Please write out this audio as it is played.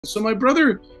So my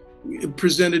brother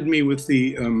presented me with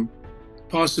the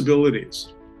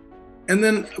possibilities. And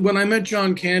then when I met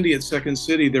John Candy at Second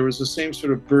City, there was the same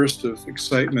sort of burst of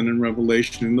excitement and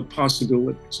revelation in the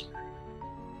possibilities.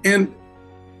 And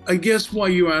I guess why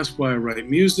you ask why I write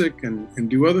music and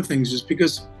do other things is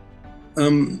because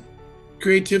um,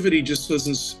 creativity just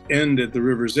doesn't end at the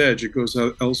river's edge, it goes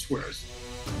out elsewhere.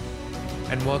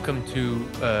 And welcome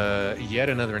to yet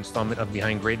another installment of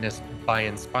Behind Greatness by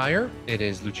Inspire. It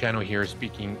is Luciano here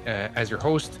speaking as your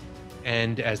host.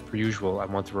 And as per usual, I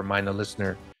want to remind the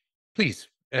listener, please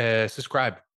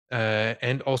subscribe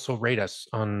and also rate us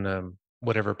on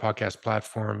whatever podcast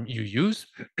platform you use.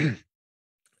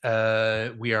 We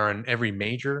are on every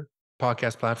major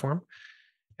podcast platform.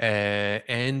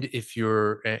 And if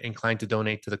you're inclined to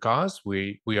donate to the cause,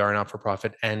 we are a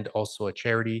not-for-profit and also a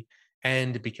charity.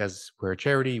 And because we're a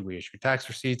charity, we issue tax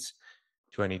receipts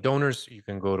to any donors. You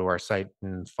can go to our site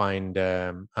and find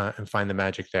the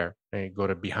magic there. Go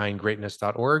to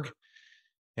behindgreatness.org,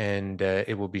 and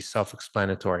it will be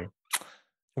self-explanatory.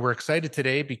 We're excited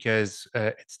today because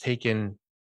it's taken,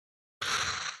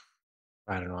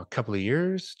 I don't know, a couple of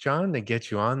years, John, to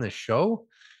get you on the show.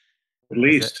 At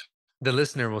least the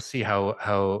listener will see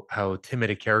how timid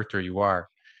a character you are,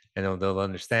 and they'll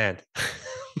understand.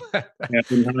 yeah,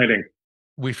 in hiding.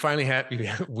 We finally have you.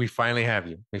 We finally have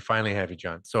you,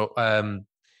 John. So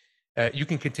you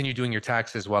can continue doing your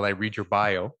taxes while I read your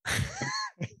bio.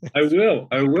 I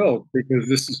will,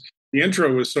 because the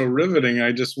intro was so riveting.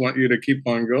 I just want you to keep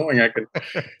on going. I could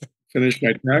finish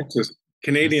my taxes,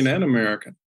 Canadian and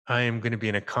American. I am going to be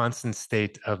in a constant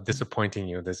state of disappointing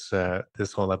you this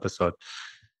whole episode.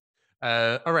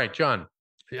 All right, John.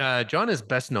 John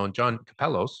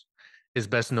Kapelos is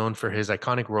best known for his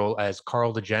iconic role as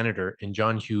Carl the janitor in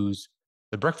John Hughes'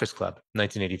 The Breakfast Club,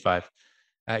 1985.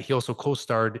 He also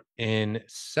co-starred in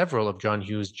several of John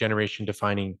Hughes'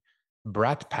 generation-defining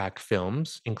Brat Pack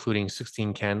films, including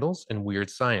 16 Candles and Weird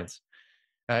Science.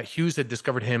 Hughes had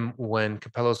discovered him when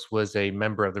Kapelos was a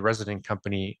member of the resident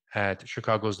company at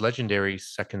Chicago's legendary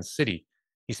Second City.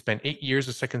 He spent 8 years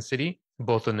with Second City,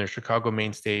 both on their Chicago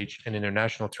main stage and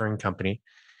international touring company.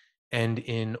 And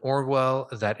in Orwell,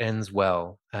 That Ends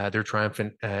Well, their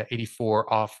triumphant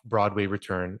 84 off-Broadway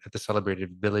return at the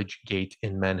celebrated Village Gate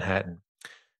in Manhattan.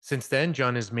 Since then,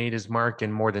 John has made his mark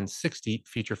in more than 60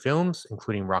 feature films,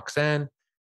 including Roxanne,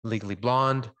 Legally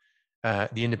Blonde, the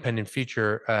independent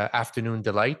feature Afternoon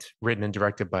Delight, written and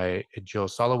directed by Jill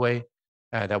Soloway,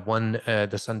 that won the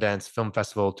Sundance Film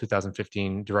Festival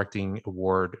 2015 Directing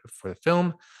Award for the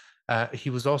film. He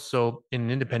was also in an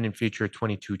independent feature,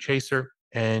 22 Chaser,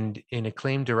 and in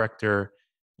acclaimed director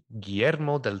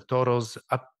Guillermo del Toro's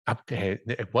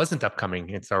it wasn't upcoming,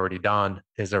 it's already done,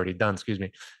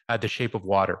 The Shape of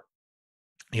Water.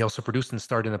 He also produced and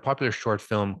starred in the popular short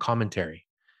film Commentary,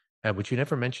 which you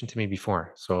never mentioned to me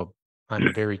before, so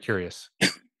I'm very curious.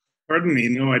 Pardon me,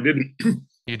 no, I didn't.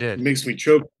 You did. It makes me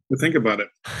choke to think about it.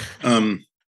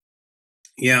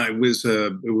 Yeah, it was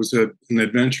an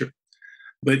adventure.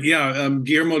 But yeah,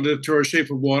 Guillermo del Toro's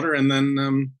Shape of Water, and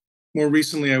then more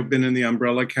recently I've been in the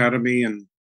Umbrella Academy and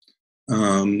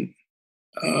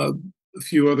a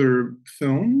few other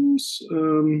films.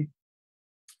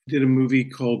 Did a movie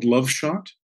called Love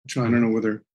Shot, which I don't know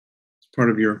whether it's part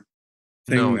of your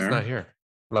thing. No, there. It's not here.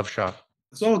 Love Shot.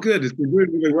 It's all good. It's doing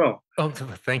really well. Oh,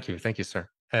 thank you, sir.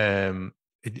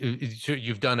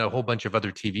 You've done a whole bunch of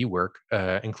other TV work,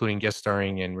 including guest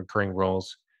starring and recurring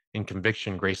roles in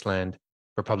Conviction, Graceland,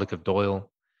 Republic of Doyle,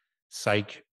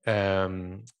 Psych,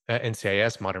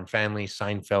 NCIS, Modern Family,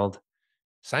 Seinfeld.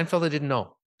 Seinfeld, I didn't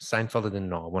know.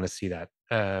 I want to see that.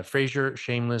 Frasier,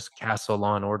 Shameless, Castle,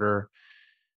 Law and Order,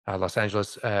 Los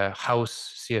Angeles,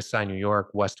 House, CSI New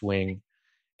York, West Wing,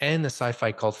 and the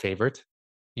sci-fi cult favorite,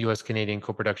 U.S.-Canadian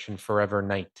co-production Forever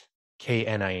Night,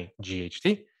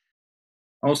 KNIGHT.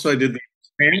 Also, I did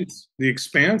The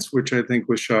Expanse, which I think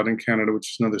was shot in Canada,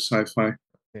 which is another sci-fi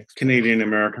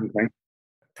Canadian-American thing.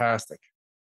 Fantastic.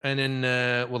 And then,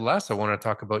 last I want to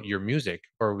talk about your music,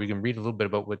 or we can read a little bit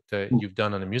about what you've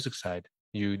done on the music side.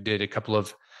 You did a couple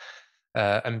of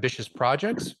ambitious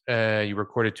projects. You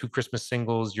recorded 2 Christmas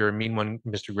singles, You're a Mean One,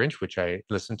 Mr. Grinch, which I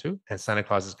listened to, and Santa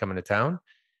Claus is Coming to Town.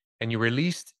 And you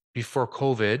released before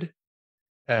COVID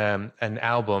an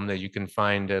album that you can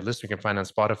find, a listener can find on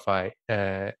Spotify,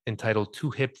 entitled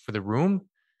Too Hip for the Room,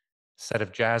 set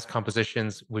of jazz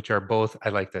compositions, which are both, I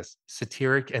like this,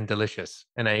 satiric and delicious.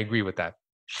 And I agree with that.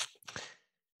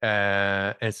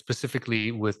 And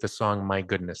specifically with the song My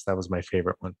Goodness. That was my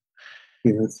favorite one.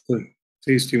 Yeah, that's the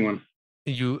tasty one.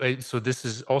 So this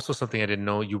is also something I didn't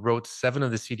know. You wrote 7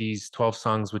 of the CD's 12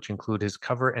 songs, which include his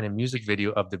cover and a music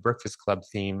video of the Breakfast Club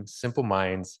theme, Simple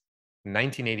Minds,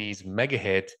 1980s mega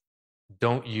hit,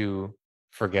 Don't You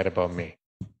Forget About Me.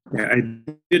 Yeah, I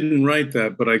didn't write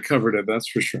that, but I covered it. That's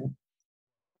for sure.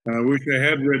 I wish I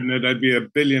had written it. I'd be a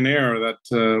billionaire.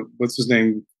 What's his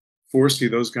name? Forsey.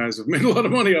 Those guys have made a lot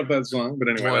of money off that song. But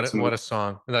anyway, What a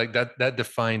song. Like that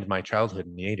defined my childhood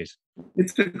in the 80s.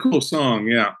 It's a cool song,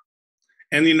 yeah.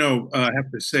 And I have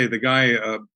to say, the guy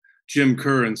Jim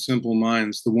Kerr in Simple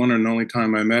Minds, the one and only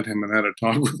time I met him and had a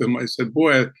talk with him, I said,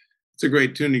 "Boy, it's a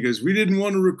great tune." He goes, "We didn't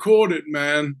want to record it,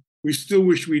 man. We still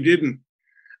wish we didn't."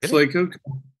 It's like, okay,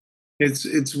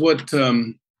 it's what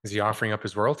is he offering up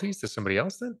his royalties to somebody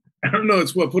else then? I don't know.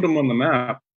 It's what put him on the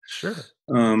map. Sure.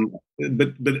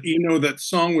 But that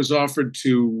song was offered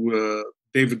to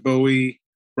David Bowie,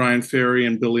 Brian Ferry,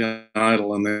 and Billy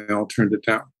Idol, and they all turned it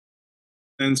down.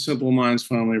 And Simple Minds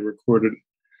finally recorded.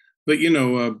 But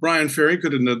Brian Ferry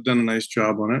could have done a nice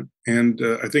job on it, and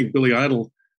I think Billy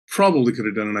Idol probably could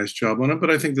have done a nice job on it. But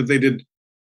I think that they did.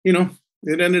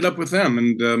 It ended up with them,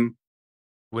 and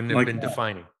wouldn't have been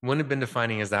defining. Wouldn't have been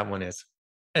defining as that one is.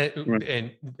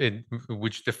 Right. And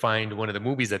which defined one of the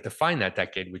movies that defined that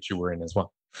decade, which you were in as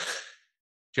well.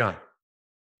 John.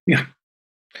 Yeah.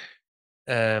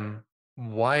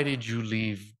 Why did you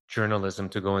leave journalism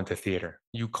to go into theater?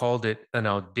 You called it an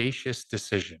audacious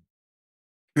decision.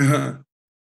 Well,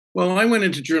 I went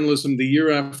into journalism the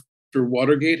year after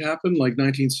Watergate happened, like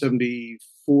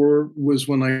 1974 was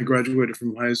when I graduated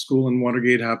from high school, and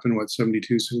Watergate happened,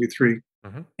 72, 73.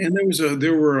 Mm-hmm. And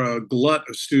there were a glut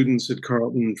of students at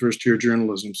Carleton in first year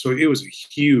journalism. So it was a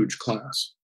huge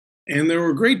class. And there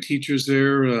were great teachers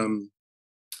there.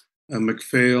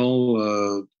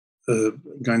 McPhail, a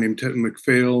guy named Ted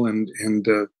McPhail, and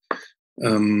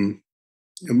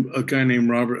a guy named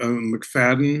Robert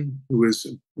McFadden, who was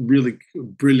a really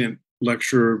brilliant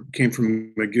lecturer, came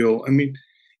from McGill. I mean,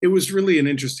 it was really an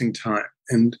interesting time.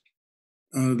 And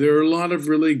there are a lot of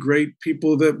really great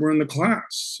people that were in the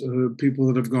class, people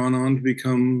that have gone on to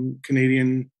become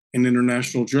Canadian and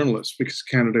international journalists, because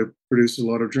Canada produces a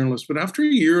lot of journalists. But after a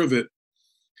year of it,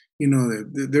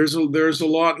 there's a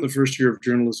lot in the first year of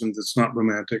journalism that's not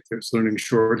romantic. There's learning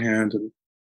shorthand and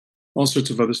all sorts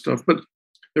of other stuff. But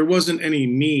there wasn't any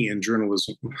me in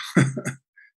journalism.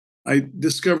 I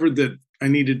discovered that I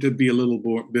needed to be a little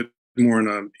bit more in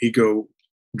an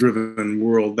ego-driven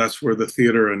world. That's where the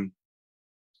theater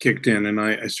kicked in, and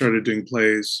I started doing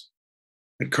plays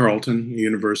at Carleton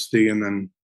University, and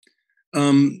then,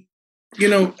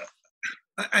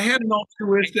 I have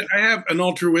an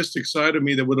altruistic side of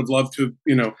me that would have loved to,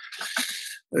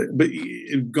 but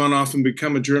gone off and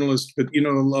become a journalist. But a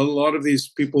lot of these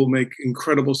people make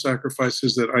incredible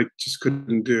sacrifices that I just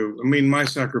couldn't do. I mean, my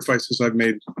sacrifices I've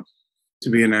made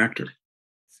to be an actor.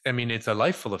 I mean, it's a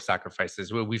life full of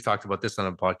sacrifices. We've talked about this on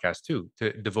a podcast too,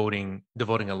 to devoting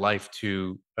a life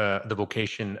to the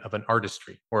vocation of an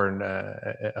artistry or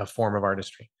a form of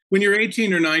artistry. When you're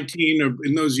 18 or 19, or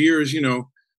in those years,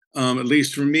 at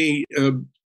least for me,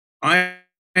 I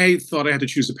thought I had to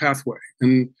choose a pathway.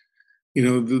 And,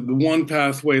 the one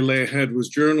pathway lay ahead was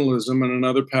journalism, and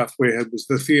another pathway ahead was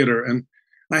the theater. And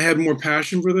I had more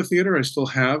passion for the theater. I still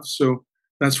have. So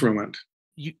that's where I went.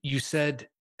 You said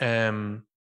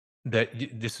that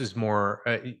this is more,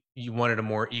 you wanted a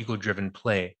more ego-driven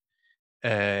play.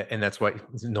 And that's why,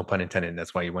 no pun intended,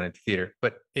 that's why you went into theater.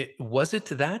 But was it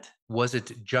to that? Was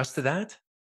it just to that?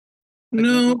 Like,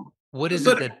 no. What is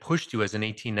it that pushed you as an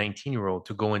 18, 19-year-old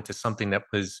to go into something that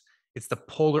it's the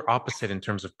polar opposite in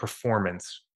terms of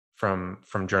performance from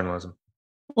journalism?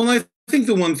 Well, I think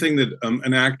the one thing that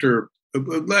an actor,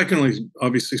 I can only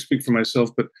obviously speak for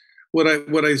myself, but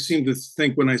what I seem to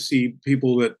think when I see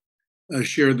people that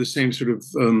share the same sort of,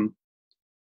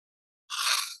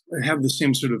 have the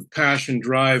same sort of passion,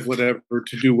 drive, whatever,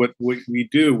 to do what we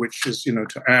do, which is,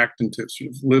 to act and to sort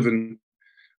of live in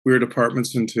weird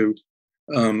apartments and to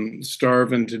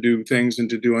starve and to do things and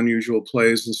to do unusual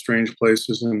plays in strange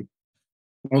places and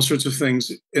all sorts of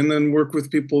things, and then work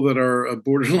with people that are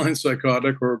borderline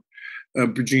psychotic or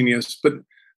genius. But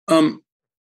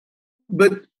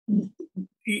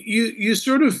you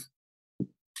sort of,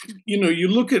 you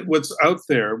look at what's out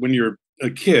there when you're a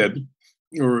kid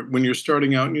or when you're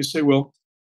starting out, and you say, well,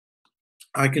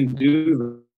 I can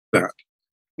do that.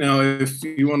 Now, if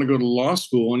you want to go to law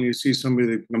school and you see somebody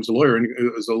that becomes a lawyer, and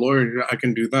as a lawyer, I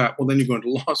can do that. Well, then you go into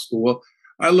law school. Well,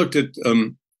 I looked at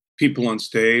people on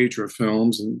stage or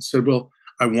films and said, well,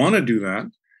 I want to do that.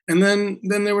 And then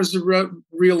there was a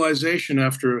realization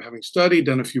after having studied,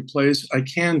 done a few plays, I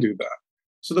can do that.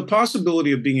 So the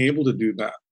possibility of being able to do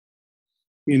that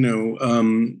you know,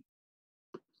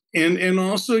 and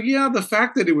also, yeah, the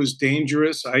fact that it was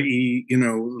dangerous, i.e.,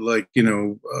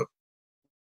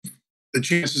 the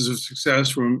chances of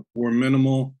success were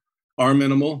minimal, are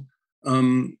minimal.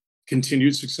 Um,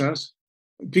 Continued success,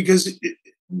 because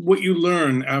what you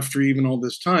learn after even all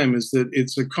this time is that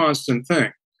it's a constant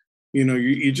thing.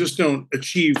 You just don't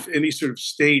achieve any sort of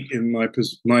state in my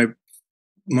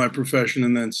profession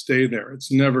and then stay there.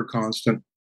 It's never constant.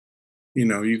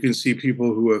 You can see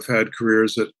people who have had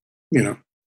careers that, you know,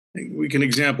 we can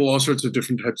example all sorts of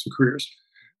different types of careers.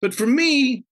 But for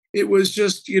me, it was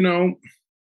just,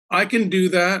 I can do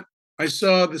that. I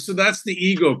saw this, so that's the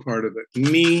ego part of it.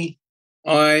 Me,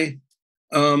 I,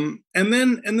 and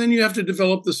then you have to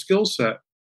develop the skill set,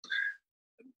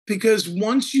 because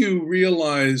once you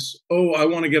realize, oh, I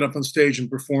want to get up on stage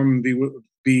and perform and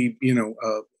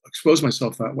expose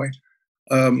myself that way,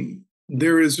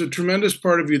 there is a tremendous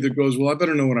part of you that goes, well, I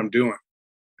better know what I'm doing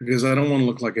because I don't want to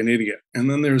look like an idiot. And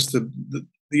then there's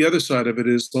the other side of it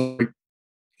is like,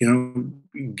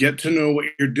 get to know what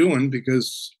you're doing,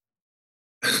 because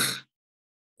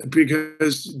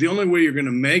the only way you're going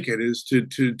to make it is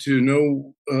to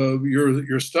know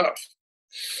your stuff.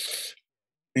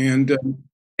 And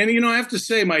I have to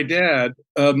say, my dad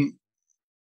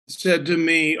said to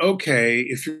me, "Okay,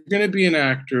 if you're going to be an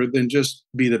actor, then just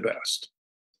be the best."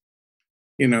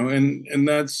 And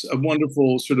that's a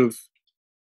wonderful sort of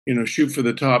shoot for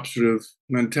the top sort of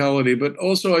mentality. But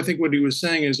also, I think what he was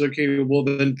saying is, okay, well,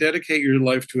 then dedicate your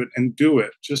life to it and do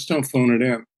it. Just don't phone it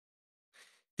in.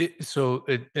 So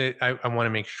I want to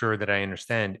make sure that I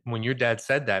understand. When your dad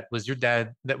said that, was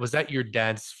that your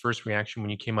dad's first reaction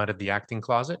when you came out of the acting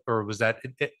closet, or was that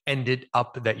it ended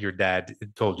up that your dad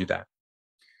told you that?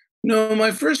 No,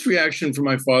 my first reaction from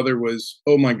my father was,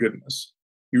 "Oh my goodness,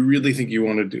 you really think you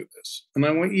want to do this?" And I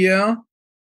went, "Yeah."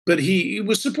 But he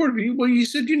was supportive. Well, he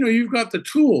said, "You've got the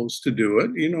tools to do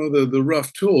it, the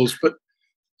rough tools. But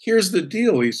here's the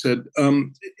deal," he said.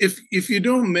 If you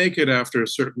don't make it after a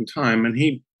certain time," and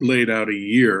he laid out a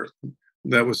year,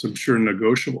 that was, I'm sure,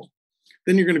 negotiable,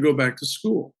 "then you're going to go back to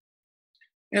school."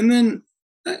 And then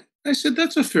I said,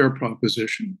 "That's a fair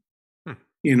proposition. Hmm.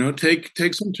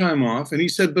 Take some time off." And he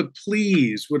said, "But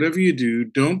please, whatever you do,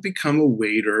 don't become a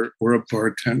waiter or a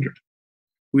bartender."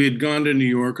 We had gone to New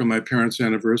York on my parents'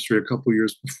 anniversary a couple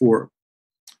years before,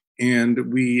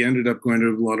 and we ended up going to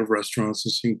a lot of restaurants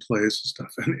and seeing plays and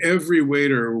stuff. And every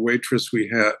waiter or waitress we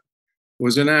had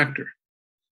was an actor.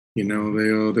 They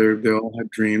all had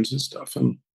dreams and stuff.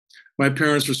 And my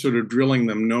parents were sort of drilling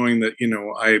them, knowing that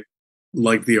I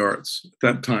liked the arts at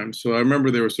that time. So I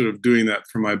remember they were sort of doing that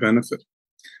for my benefit.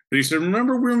 But he said,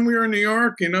 "Remember when we were in New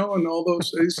York, and all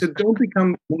those." He said, "Don't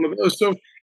become one of those." So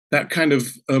that kind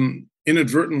of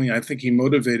inadvertently, I think he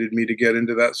motivated me to get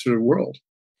into that sort of world.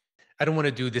 I don't want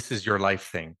to do this is your life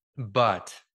thing,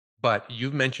 but you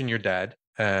mentioned your dad.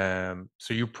 So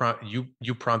you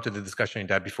prompted the discussion on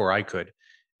your dad before I could,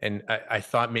 and I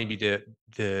thought maybe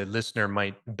the listener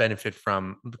might benefit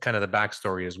from kind of the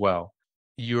backstory as well.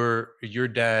 Your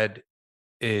dad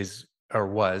is or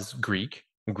was Greek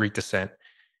descent.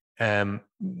 Um,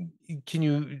 can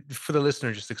you, for the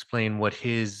listener, just explain what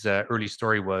his early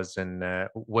story was and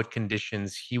what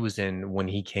conditions he was in when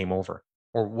he came over,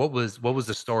 or what was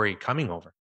the story coming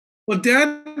over? Well,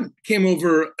 Dad came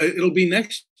over. It'll be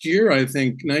next year, I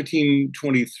think.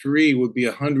 1923 would be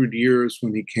 100 years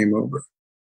when he came over,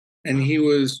 and he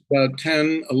was about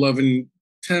 10, 11,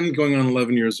 10, going on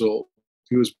 11 years old.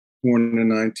 He was born in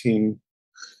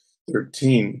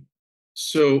 1913.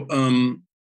 So,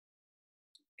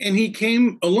 and he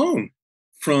came alone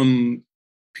from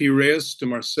Piraeus to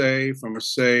Marseille, from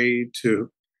Marseille to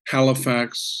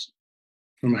Halifax,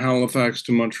 from Halifax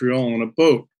to Montreal on a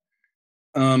boat.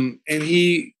 And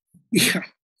he yeah,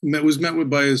 was met with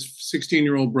by his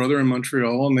 16-year-old brother in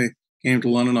Montreal, and they came to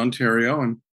London, Ontario,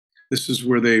 and this is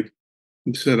where they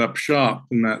set up shop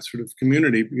in that sort of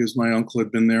community, because my uncle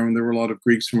had been there, and there were a lot of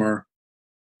Greeks from our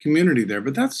community there.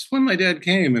 But that's when my dad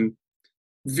came, and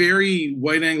very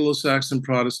white Anglo-Saxon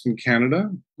Protestant Canada,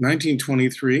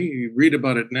 1923. You read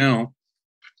about it now,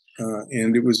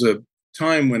 and it was a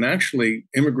time when actually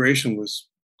immigration was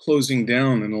closing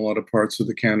down in a lot of parts of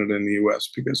the Canada and the US,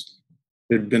 because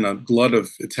there'd been a glut of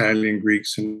Italian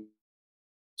Greeks. And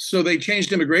so they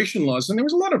changed immigration laws, and there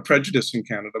was a lot of prejudice in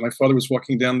Canada. My father was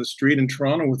walking down the street in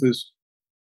Toronto with his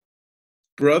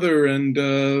brother and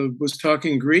was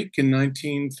talking Greek in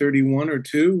 1931 or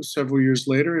 2, several years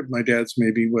later. My dad's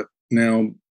maybe, what,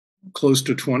 now close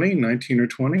to 20, 19 or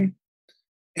 20.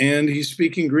 And he's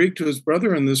speaking Greek to his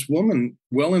brother, and this woman,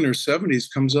 well in her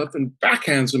 70s, comes up and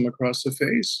backhands him across the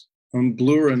face on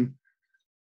Bloor and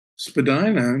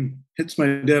Spadina hits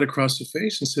my dad across the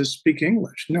face and says, "Speak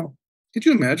English." No. Could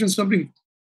you imagine somebody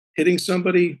hitting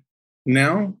somebody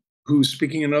now who's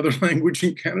speaking another language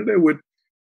in Canada? Would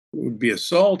be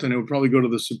assault, and it would probably go to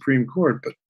the Supreme Court.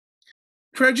 But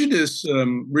prejudice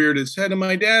reared its head, and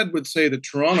my dad would say that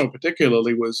Toronto,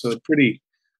 particularly, was a pretty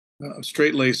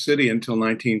straight-laced city until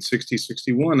 1960,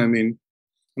 61. I mean,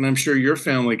 and I'm sure your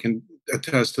family can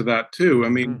attest to that too. I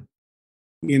mean,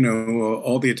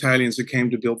 all the Italians that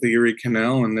came to build the Erie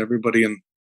Canal, and everybody, and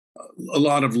a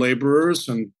lot of laborers,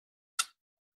 and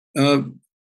uh,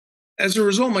 as a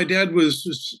result, my dad grew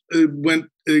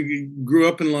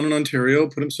up in London, Ontario,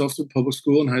 put himself through public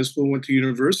school and high school, went to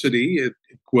university at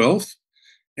Guelph,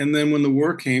 and then when the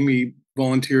war came, he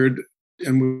volunteered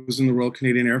and was in the Royal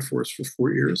Canadian Air Force for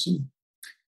 4 years, and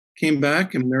came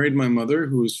back and married my mother,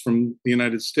 who was from the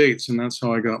United States, and that's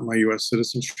how I got my U.S.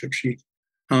 citizenship. She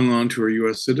hung on to her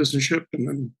U.S. citizenship, and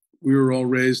then we were all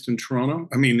raised in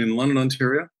in London,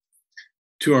 Ontario,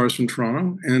 2 hours from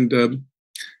Toronto, and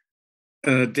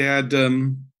dad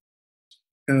and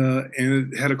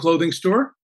had a clothing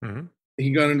store. Mm-hmm.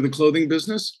 He got into the clothing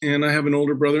business, and I have an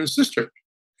older brother and sister,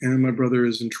 and my brother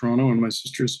is in Toronto, and my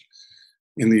sister's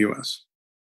in the U.S.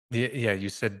 Yeah, you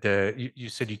said you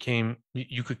said you came.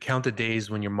 You could count the days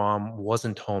when your mom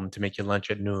wasn't home to make you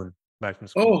lunch at noon back from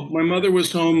school. Oh, my mother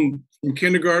was home from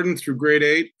kindergarten through grade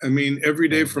 8. I mean, every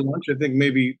day for lunch. I think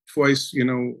maybe twice.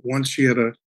 Once she had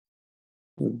a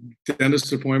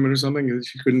dentist appointment or something that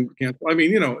she couldn't cancel. I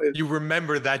mean, you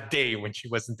remember that day when she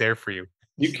wasn't there for you.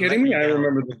 You kidding me? I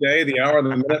remember the day, the hour, the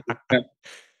minute. I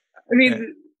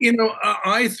mean,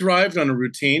 I thrived on a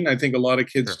routine. I think a lot of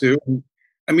kids do.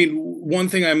 I mean, one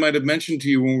thing I might have mentioned to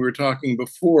you when we were talking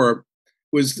before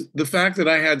was the fact that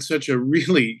I had such a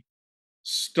really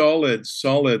solid,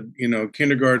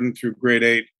 kindergarten through grade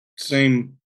 8,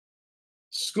 same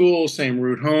school, same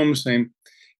route home, same,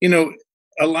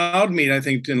 allowed me, I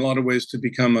think, in a lot of ways to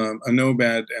become a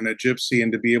nomad and a gypsy,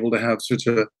 and to be able to have such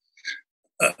a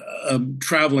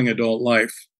traveling adult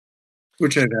life,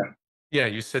 which I've had. Yeah,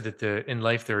 you said that in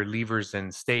life there are leavers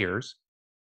and stayers.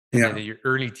 And then your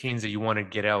early teens that you want to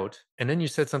get out. And then you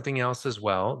said something else as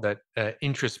well that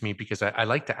interests me, because I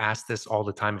like to ask this all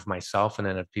the time of myself, and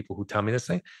then of people who tell me this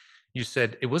thing. You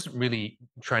said it wasn't really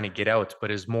trying to get out,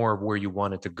 but is more where you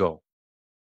wanted to go.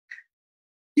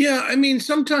 Yeah, I mean,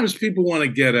 sometimes people want to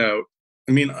get out.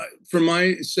 I mean, for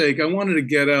my sake, I wanted to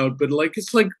get out, but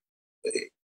it's like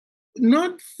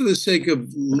not for the sake of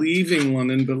leaving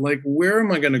London, but like, where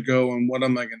am I going to go and what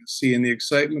am I going to see, and the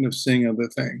excitement of seeing other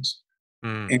things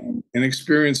and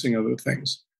experiencing other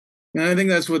things. And I think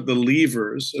that's what the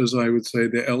leavers, as I would say,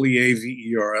 the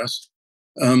Leavers,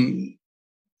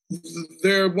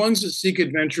 they're ones that seek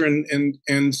adventure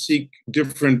and seek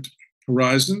different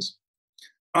horizons.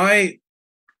 I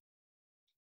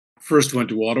first went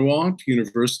to Ottawa, to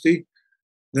university.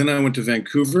 Then I went to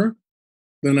Vancouver.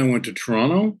 Then I went to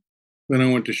Toronto. Then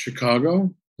I went to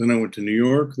Chicago. Then I went to New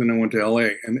York. Then I went to LA.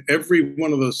 And every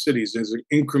one of those cities is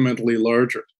incrementally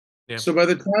larger. Yeah. So by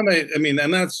the time I mean,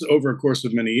 and that's over a course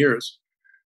of many years.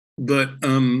 But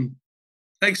I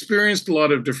experienced a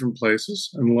lot of different places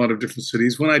and a lot of different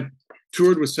cities. When I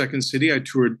toured with Second City, I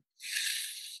toured,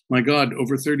 my God,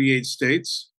 over 38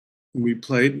 states. We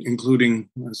played, including,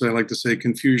 as I like to say,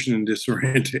 confusion and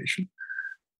disorientation,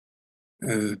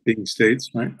 being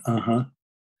states, right?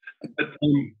 But,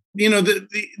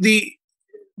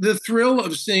 the thrill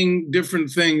of seeing different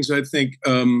things, I think,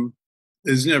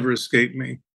 has never escaped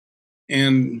me.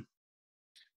 And,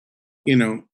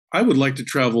 I would like to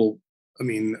travel. I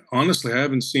mean, honestly, I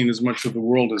haven't seen as much of the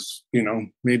world as,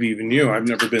 maybe even you. I've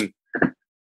never been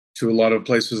to a lot of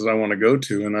places that I want to go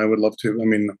to, and I would love to. I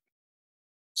mean,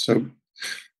 so.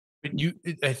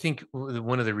 I think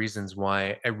one of the reasons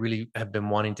why I really have been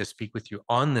wanting to speak with you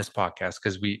on this podcast,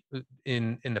 because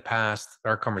in the past,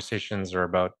 our conversations are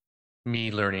about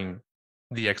me learning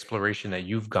the exploration that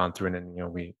you've gone through, and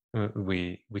then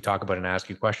we talk about and ask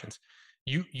you questions.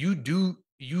 You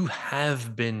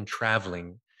have been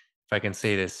traveling, if I can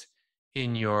say this,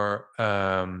 in your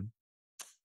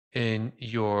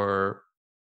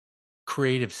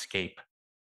creative scape.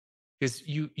 Because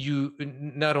you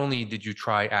not only did you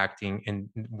try acting and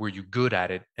were you good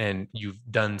at it, and you've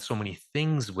done so many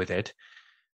things with it,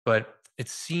 but it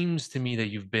seems to me that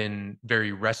you've been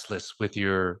very restless with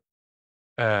your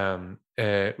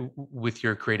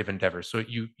creative endeavors. So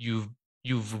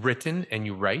you've written and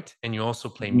you write and you also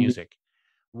play music.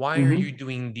 Why are you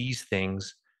doing these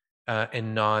things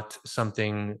and not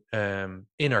something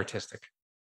inartistic?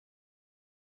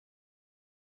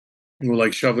 Well,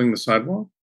 like shoveling the sidewalk.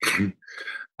 I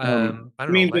don't know.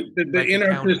 The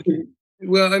inartistic.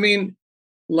 Well, I mean,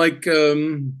 like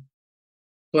playing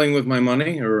with my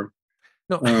money, or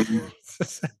No, um,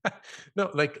 no,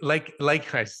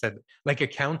 like I said, like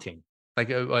accounting,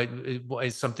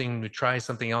 is something to try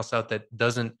something else out that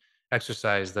doesn't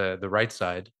exercise the right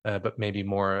side, but maybe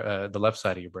more the left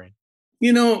side of your brain.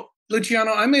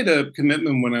 Luciano, I made a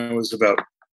commitment when I was about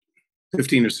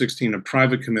 15 or 16, a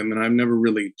private commitment. I've never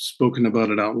really spoken about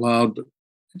it out loud, but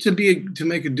to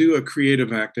make it do a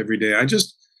creative act every day.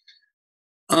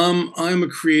 I'm a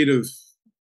creative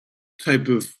type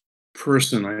of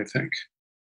person, I think.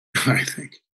 I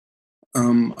think.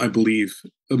 I believe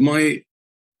my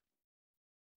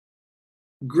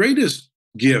greatest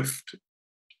gift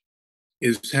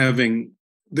is having.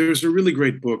 There's a really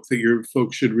great book that your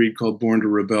folks should read called Born to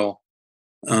Rebel.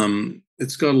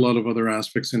 It's got a lot of other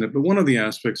aspects in it, but one of the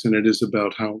aspects in it is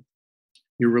about how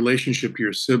your relationship to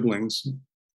your siblings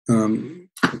um,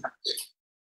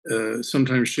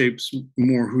 sometimes shapes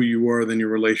more who you are than your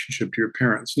relationship to your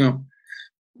parents. Now,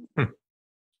 Hmm.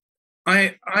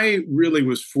 I really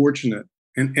was fortunate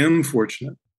and am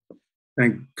fortunate,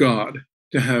 thank God,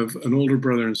 to have an older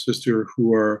brother and sister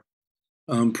who are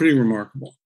pretty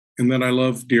remarkable and that I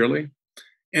love dearly.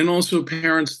 And also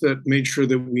parents that made sure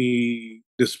that we,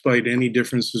 despite any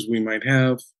differences we might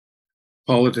have,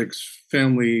 politics,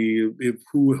 family,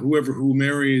 whoever who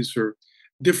marries, or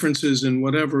differences in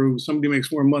whatever, somebody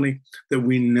makes more money, that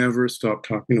we never stop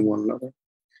talking to one another.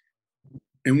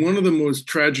 And one of the most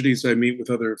tragedies I meet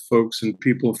with other folks and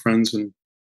people, friends and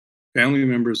family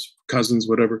members, cousins,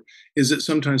 whatever, is that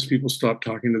sometimes people stop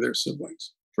talking to their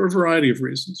siblings for a variety of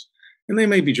reasons. And they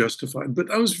may be justified.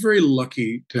 But I was very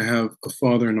lucky to have a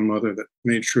father and a mother that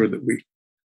made sure that we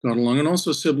got along, and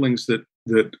also siblings that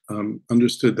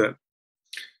understood that.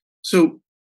 So,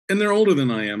 and they're older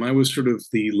than I am. I was sort of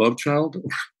the love child, or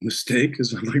mistake,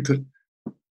 as I like to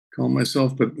call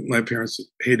myself, but my parents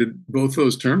hated both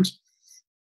those terms.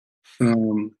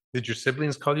 Did your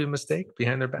siblings call you a mistake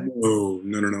behind their back? No,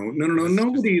 no, no, no, no, no, no. That's just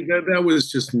Nobody. That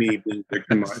was just me being that's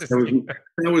victimized. just you.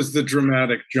 That was the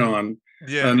dramatic John.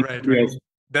 Yeah, right, Nobody right. else.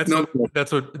 That's what Nobody else.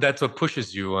 that's what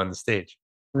pushes you on the stage.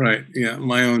 Right. Yeah.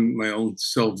 My own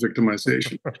self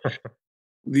victimization.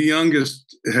 The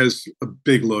youngest has a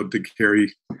big load to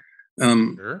carry.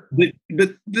 Sure. But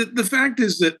the fact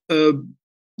is that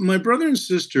my brother and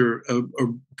sister are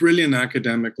brilliant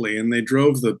academically, and they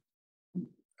drove the.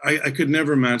 I could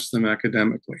never match them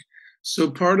academically.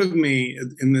 So part of me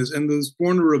in this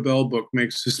Born to Rebel book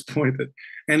makes this point that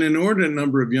an inordinate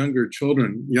number of youngest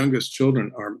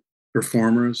children are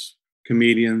performers,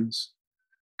 comedians,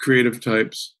 creative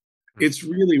types. It's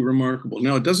really remarkable.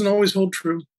 Now, it doesn't always hold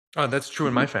true. Oh, that's true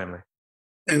in my family.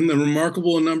 And the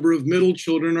remarkable number of middle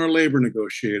children are labor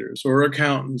negotiators or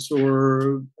accountants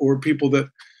or people that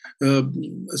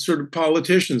sort of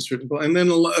politicians, and then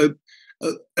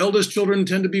eldest children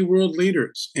tend to be world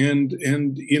leaders and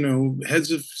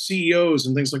heads of CEOs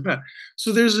and things like that.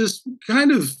 So there's this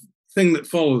kind of thing that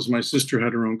follows. My sister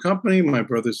had her own company. My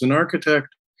brother's an architect,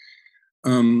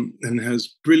 and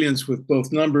has brilliance with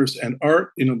both numbers and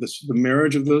art. The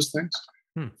marriage of those things.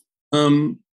 Hmm.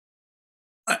 Um,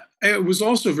 I was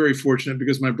also very fortunate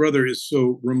because my brother is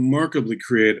so remarkably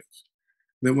creative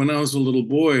that when I was a little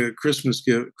boy at Christmas,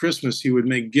 he would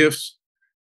make gifts,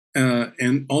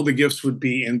 and all the gifts would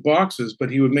be in boxes,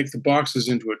 but he would make the boxes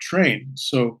into a train.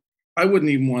 So I wouldn't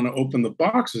even want to open the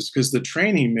boxes because the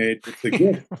train he made with the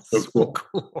gift was so So cool.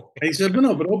 cool. And he said, "But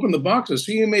no, but open the boxes."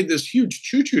 So he made this huge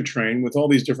choo-choo train with all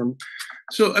these different.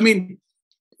 So I mean,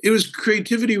 it was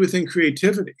creativity within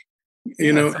creativity,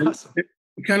 Yeah, that's awesome.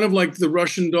 kind of like the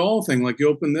Russian doll thing. Like you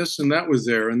open this and that was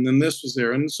there, and then this was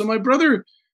there, and so my brother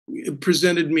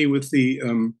presented me with the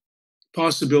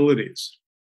possibilities.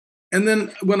 And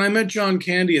then when I met John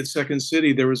Candy at Second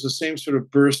City, there was the same sort of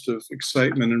burst of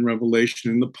excitement and revelation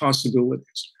in the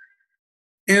possibilities.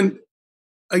 And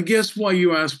I guess why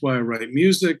you ask why I write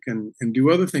music and do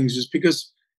other things is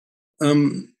because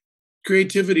um,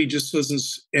 creativity just doesn't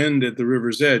end at the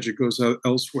river's edge; it goes out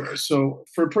elsewhere. So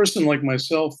for a person like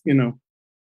myself,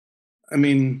 I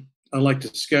mean, I like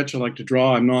to sketch, I like to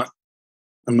draw. I'm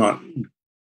not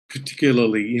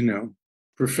particularly,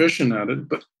 proficient at it,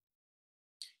 but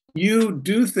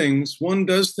one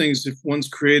does things if one's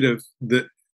creative that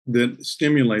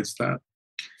stimulates that.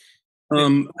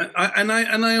 And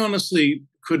I honestly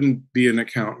couldn't be an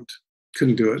accountant,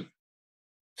 couldn't do it.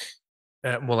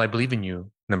 Well, I believe in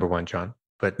you, number one, John.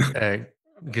 But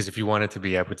because if you wanted to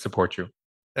be, I would support you.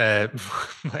 But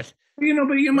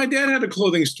My dad had a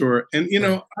clothing store, and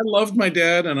I loved my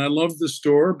dad and I loved the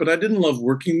store, but I didn't love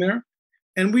working there.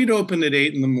 And we'd open at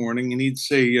 8 in the morning, and he'd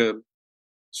say,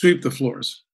 "Sweep the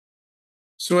floors."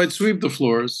 So I'd sweep the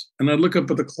floors and I'd look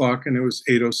up at the clock and it was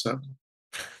 8:07.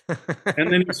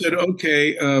 And then he said,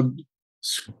 okay, uh,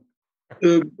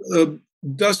 uh,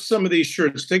 dust some of these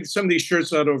shirts, take some of these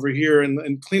shirts out over here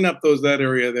and clean up that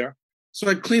area there.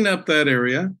 So I'd clean up that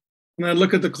area and I'd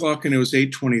look at the clock and it was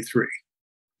 8:23.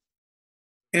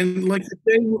 And like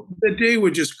the day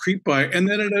would just creep by. And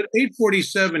then at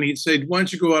 8:47, he'd say, why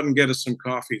don't you go out and get us some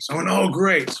coffee? So I went, oh,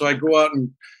 great. So I go out and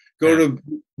go to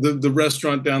the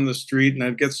restaurant down the street and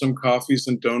I'd get some coffees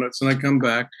and donuts and I come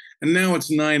back. And now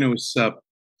it's 9:07,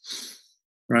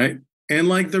 right? And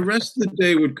like the rest of the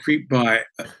day would creep by,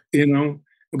 you know.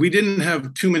 We didn't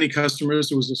have too many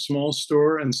customers. It was a small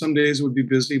store and some days it would be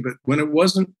busy, but when it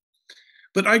wasn't,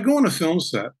 but I go on a film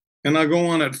set and I go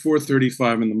on at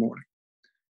 4:35 in the morning.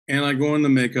 And I go in the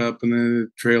makeup and then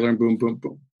the trailer and boom, boom,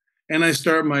 boom. And I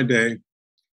start my day.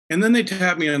 And then they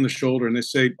tap me on the shoulder and they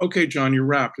say, okay, John, you're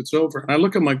wrapped. It's over. And I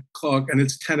look at my clock and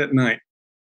it's 10 at night.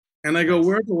 And I go,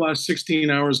 where have the last 16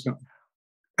 hours gone?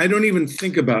 I don't even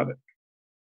think about it.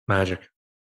 Magic.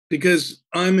 Because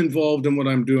I'm involved in what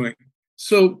I'm doing.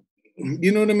 So,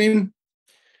 you know what I mean?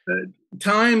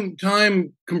 Time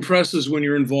compresses when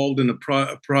you're involved in a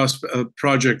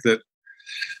project that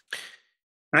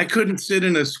I couldn't sit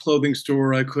in a clothing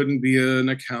store. I couldn't be an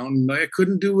accountant. I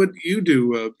couldn't do what you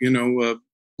do,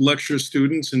 lecture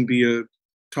students and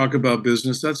talk about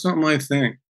business. That's not my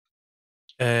thing.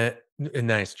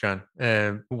 Nice, John.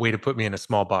 Way to put me in a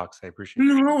small box. I appreciate it.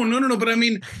 No. But I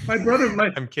mean, my brother,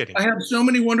 I'm kidding. I have so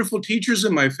many wonderful teachers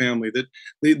in my family that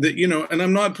and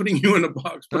I'm not putting you in a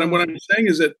box, but what I'm saying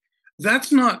is that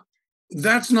that's not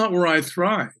where I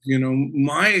thrive.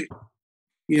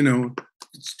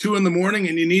 It's 2 a.m. and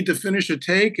you need to finish a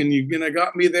take and you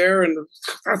got me there. And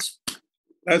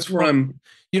that's where I'm.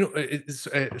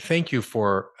 Thank you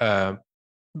for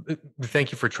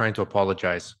trying to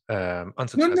apologize.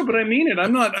 Unsuccessfully. No, but I mean it.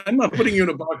 I'm not putting you in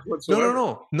a box whatsoever.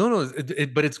 No.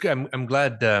 But it's good. I'm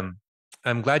glad.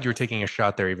 I'm glad you're taking a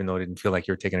shot there, even though it didn't feel like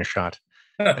you were taking a shot.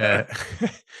 Because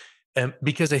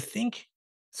I think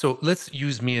so. Let's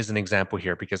use me as an example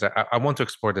here, because I want to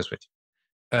explore this with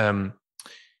you.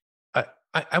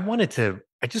 I wanted to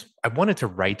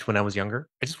write when I was younger.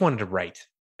 I just wanted to write.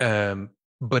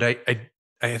 But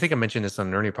I think I mentioned this on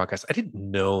an earlier podcast. I didn't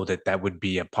know that would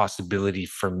be a possibility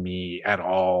for me at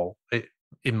all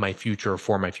in my future or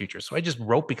for my future. So I just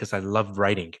wrote because I loved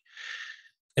writing.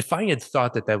 If I had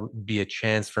thought that would be a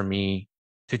chance for me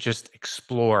to just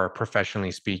explore,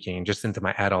 professionally speaking, just into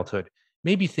my adulthood,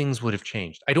 maybe things would have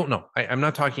changed. I don't know. I'm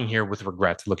not talking here with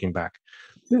regret looking back.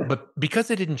 Yeah. But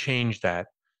because I didn't change that,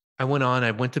 I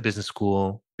went to business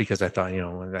school because I thought,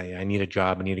 I need a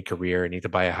job, I need a career, I need to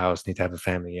buy a house, need to have a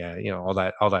family, all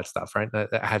that stuff, right?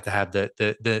 I had to have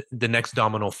the next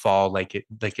domino fall, like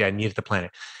I needed to plan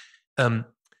it. And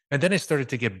then I started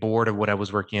to get bored of what I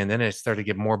was working in. Then I started to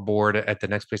get more bored at the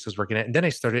next place I was working at. And then I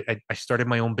started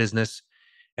my own business.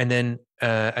 And then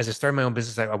as I started my own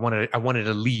business, I wanted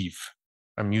to leave.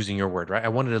 I'm using your word, right? I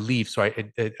wanted to leave. So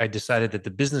I decided that the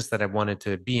business that I wanted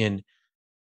to be in,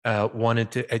 I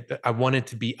wanted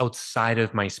to be outside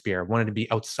of my sphere. I wanted to be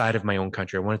outside of my own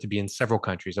country. I wanted to be in several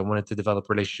countries. I wanted to develop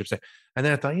relationships. And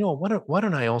then I thought, why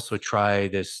don't I also try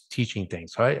this teaching thing?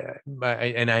 So I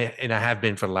have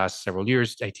been for the last several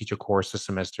years. I teach a course a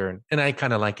semester and I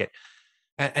kind of like it.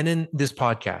 And then this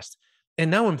podcast.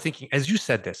 And now I'm thinking, as you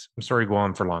said this, I'm sorry to go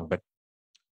on for long, but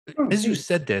as you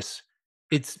said this,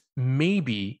 it's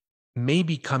maybe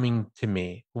coming to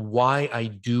me why I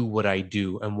do what I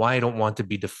do and why I don't want to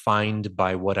be defined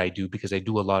by what I do, because I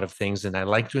do a lot of things and I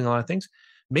like doing a lot of things.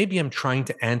 Maybe I'm trying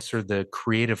to answer the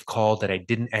creative call that I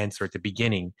didn't answer at the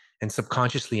beginning, and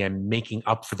subconsciously I'm making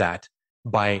up for that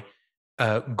by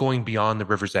going beyond the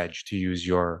river's edge, to use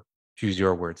your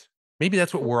words. Maybe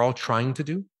that's what we're all trying to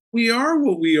do. We are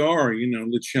what we are,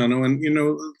 Luciano. And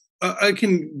I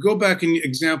can go back and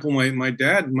example my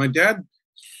dad. My dad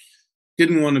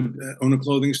didn't want to own a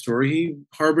clothing store. He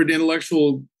harbored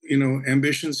intellectual,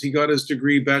 ambitions. He got his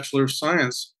degree, Bachelor of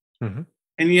Science. Mm-hmm.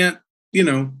 And yet,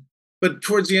 but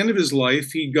towards the end of his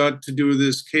life, he got to do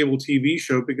this cable TV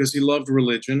show because he loved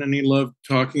religion and he loved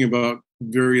talking about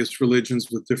various religions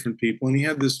with different people. And he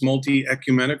had this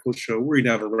multi-ecumenical show where he'd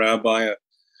have a rabbi,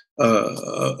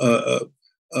 a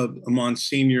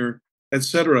Monsignor,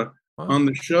 etc. on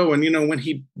the show. And, when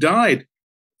he died,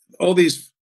 all these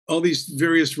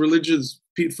various religious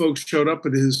folks showed up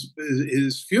at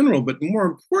his funeral, but more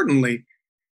importantly,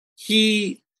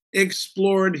 he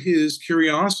explored his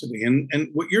curiosity, and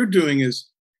what you're doing is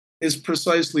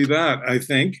precisely that, I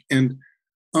think. And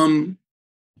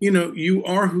you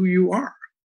are who you are.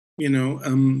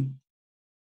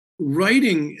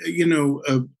 Writing,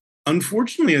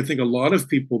 unfortunately, I think a lot of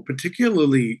people,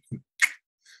 particularly,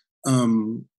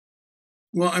 um,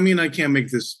 well, I mean, I can't make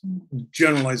this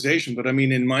generalization, but I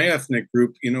mean, in my ethnic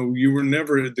group,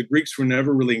 the Greeks were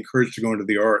never really encouraged to go into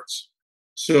the arts.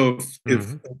 So if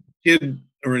Hmm. a kid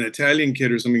or an Italian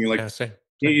kid or something like, Yeah, same,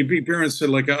 same. your parents said,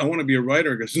 like, I want to be a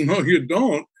writer. I goes, no, you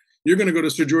don't. You're going to go to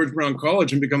Sir George Brown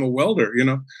College and become a welder,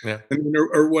 Yeah. I mean,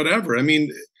 or whatever. I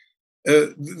mean,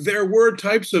 there were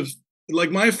types of,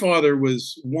 like, my father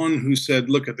was one who said,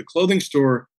 look, at the clothing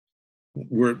store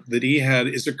that he had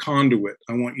is a conduit.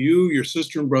 I want you, your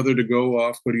sister and brother to go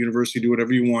off, go to university, do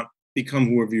whatever you want, become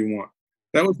whoever you want.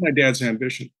 That was my dad's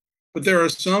ambition. But there are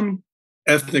some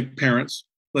ethnic parents,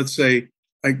 let's say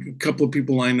a couple of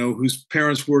people I know whose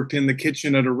parents worked in the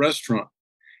kitchen at a restaurant,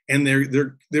 and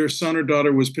their son or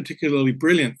daughter was particularly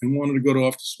brilliant and wanted to go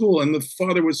off to school, and the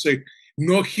father would say,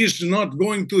 no, he's not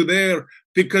going to there,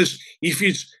 because if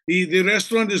the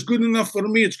restaurant is good enough for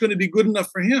me, it's going to be good enough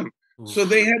for him. So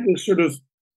they Oof. had this sort of,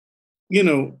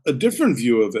 a different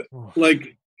view of it. Oof.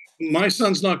 Like, my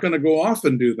son's not going to go off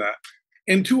and do that.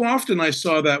 And too often I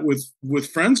saw that with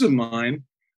friends of mine,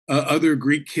 other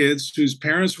Greek kids whose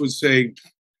parents would say,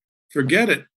 forget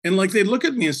it. And like, they'd look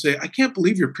at me and say, I can't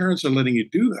believe your parents are letting you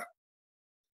do that.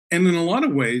 And in a lot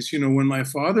of ways, when my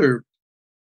father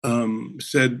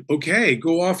said, okay,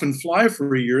 go off and fly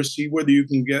for a year, see whether you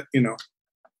can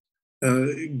uh,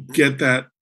 get that,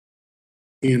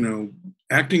 you know,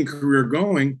 acting career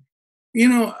going, you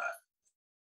know,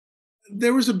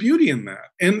 there was a beauty in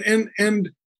that. And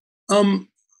um,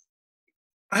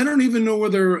 I don't even know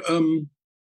whether,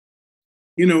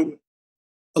 you know,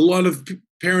 a lot of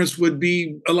parents would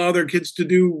allow their kids to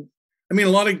do. I mean,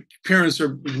 a lot of parents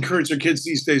are encourage their kids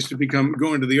these days to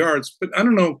go into the arts, but I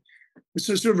don't know. It's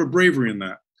a sort of a bravery in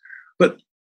that. But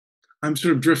I'm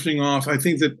sort of drifting off. I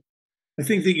think that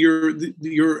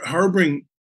you're harboring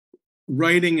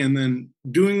writing and then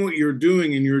doing what you're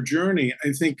doing in your journey.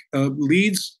 I think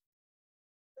leads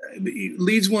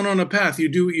one on a path. You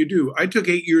do what you do. I took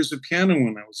 8 years of piano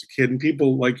when I was a kid, and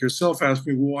people like yourself asked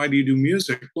me, well, why do you do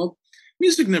music? Well,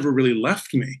 music never really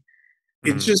left me.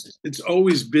 Mm. It's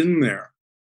always been there.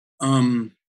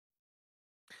 Um,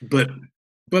 but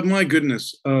but my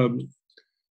goodness, I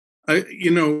I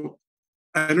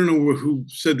don't know who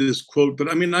said this quote, but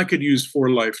I mean, I could use 4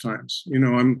 lifetimes.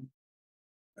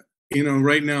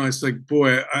 Right now it's like,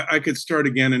 boy, I could start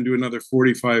again and do another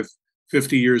 45,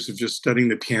 50 years of just studying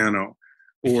the piano.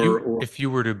 If Or, you or if you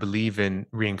were to believe in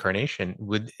reincarnation,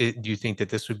 do you think that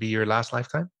this would be your last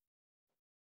lifetime?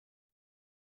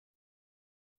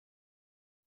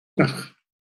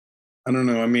 I don't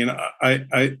know. I mean,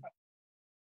 I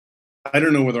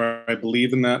don't know whether I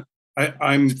believe in that.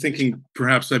 I'm thinking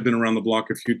perhaps I've been around the block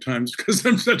a few times because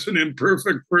I'm such an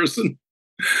imperfect person.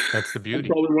 That's the I'm beauty.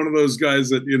 probably one of those guys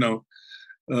that,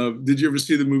 did you ever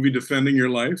see the movie Defending Your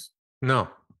Life No.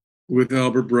 with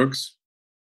Albert Brooks?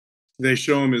 They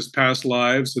show him his past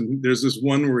lives, and there's this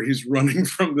one where he's running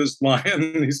from this lion,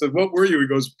 and he said, "What were you?" He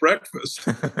goes, "Breakfast."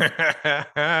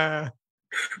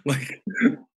 Like,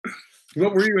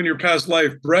 what were you in your past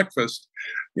life? Breakfast,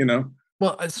 you know.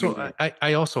 Well, so Anyway.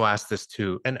 I also ask this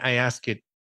too, and I ask it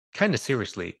kind of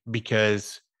seriously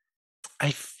because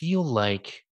I feel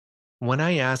like when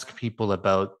I ask people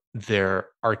about their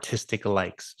artistic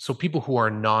likes, so people who are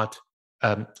not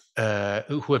um,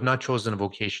 who have not chosen a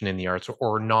vocation in the arts,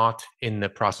 or not in the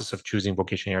process of choosing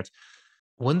vocation in the arts,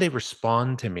 when they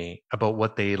respond to me about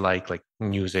what they like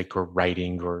music or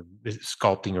writing or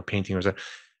sculpting or painting or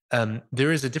something,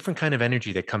 there is a different kind of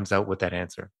energy that comes out with that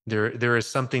answer. There is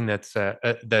something that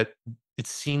it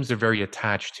seems they're very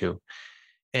attached to,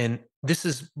 and this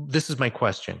is my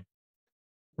question: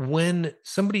 when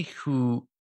somebody who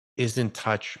is in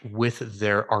touch with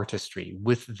their artistry,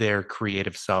 with their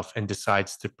creative self, and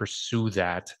decides to pursue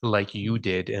that like you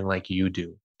did and like you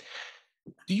do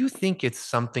you think it's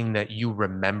something that you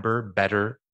remember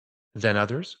better than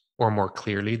others or more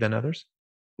clearly than others?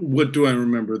 What do I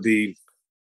remember?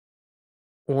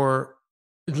 Or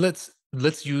let's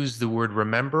use the word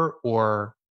remember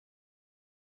or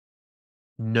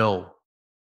know.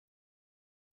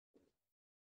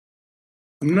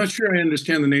 I'm not sure I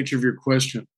understand the nature of your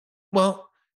question. Well,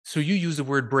 so you use the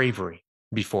word bravery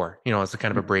before, it's a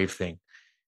kind of a brave thing.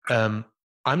 Um,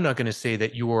 I'm not going to say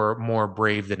that you're more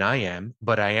brave than I am,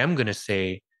 but I am going to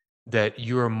say that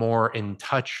you're more in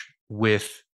touch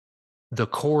with the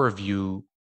core of you,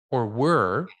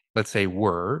 or let's say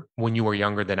were, when you were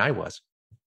younger than I was.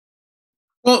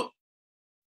 Well,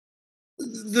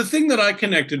 the thing that I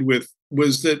connected with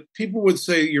was that people would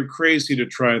say, "You're crazy to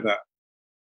try that."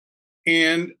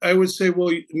 And I would say,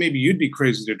 well, maybe you'd be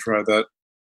crazy to try that.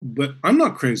 but I'm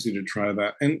not crazy to try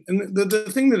that. And the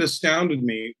thing that astounded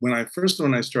me when I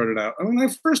started out, I mean, I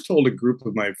first told a group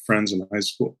of my friends in high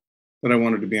school that I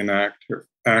wanted to be an actor.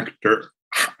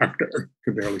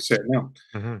 Could barely say it now.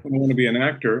 Hmm. I want to be an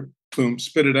actor. Boom,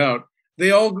 spit it out.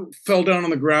 They all fell down on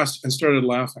the grass and started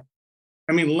laughing.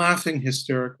 I mean, laughing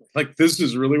hysterically. Like, this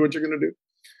is really what you're going to do.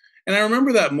 And I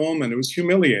remember that moment. It was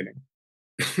humiliating.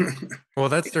 Well,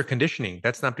 that's their conditioning.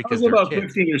 That's not I was because they're about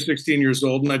kids. 15 or 16 years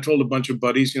old, and I told a bunch of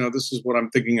buddies, this is what I'm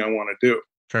thinking I want to do.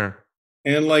 Sure.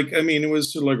 And like, I mean, it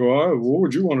was sort of like, oh, what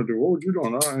would you want to do? What would you do? I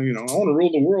want to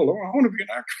rule the world. Oh, I want to be an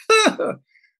actor.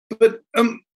 But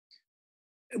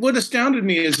what astounded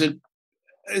me is that,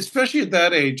 especially at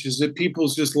that age, is that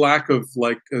people's just lack of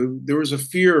like, there was a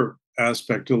fear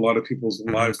aspect to a lot of people's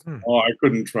lives. Hmm. Oh, I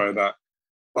couldn't try that.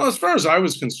 Well, as far as I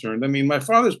was concerned, I mean, my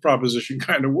father's proposition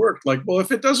kind of worked. Like, well,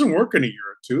 if it doesn't work in a year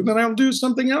or two, then I'll do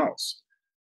something else.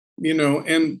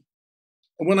 And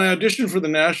when I auditioned for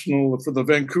the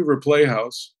Vancouver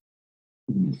Playhouse,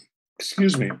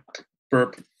 excuse me,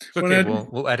 burp. It's When okay. I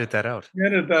We'll edit that out.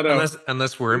 edit that out.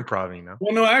 Unless we're improving now.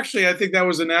 Well, no, actually, I think that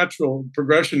was a natural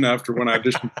progression after when I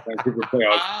auditioned for Vancouver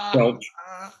Playhouse. Belch.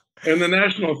 And the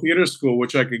National Theatre School,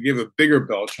 which I could give a bigger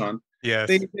belch on, Yes.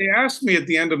 they asked me at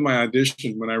the end of my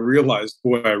audition when I realized,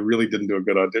 boy, I really didn't do a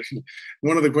good audition.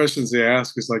 One of the questions they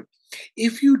ask is like,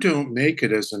 if you don't make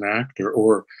it as an actor,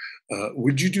 or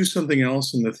would you do something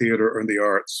else in the theater or in the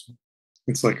arts?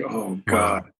 It's like, oh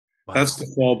God, Wow. Wow. that's the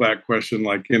fallback question.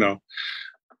 Well,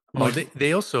 Like,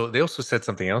 they also said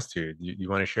something else to you. You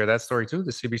want to share that story too?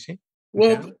 The CBC? Okay.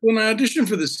 well, when I auditioned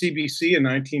for the CBC in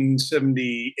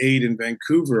 1978 in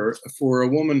Vancouver for a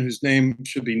woman whose name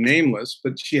should be nameless,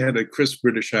 but she had a crisp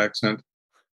British accent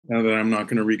that I'm not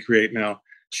going to recreate now.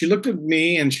 She looked at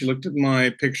me and she looked at my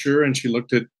picture and she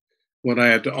looked at what I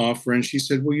had to offer and she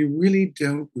said, well, you really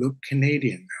don't look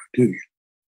Canadian now, do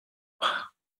you?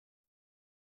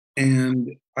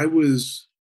 And I was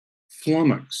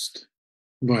flummoxed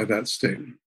by that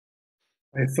statement.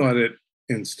 I thought it,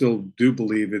 and still do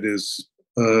believe it is,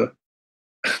 uh,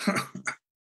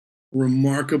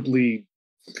 remarkably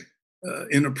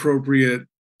inappropriate,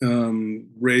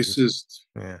 racist,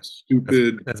 Yeah.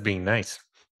 stupid. That's being nice.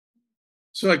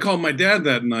 So I called my dad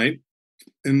that night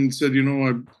and said, you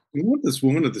know what this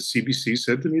woman at the CBC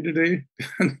said to me today?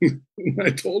 And I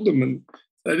told him, and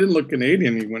I didn't look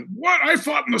Canadian. He went, what? I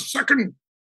fought in the Second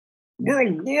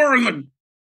World War in the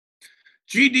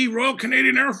GD Royal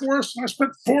Canadian Air Force. I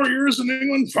spent 4 years in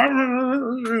England,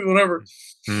 whatever,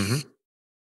 Mm-hmm.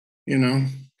 you know.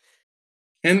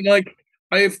 And like,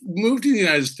 I moved to the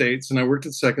United States and I worked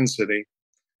at Second City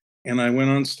and I went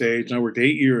on stage and I worked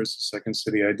 8 years at Second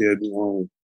City. I did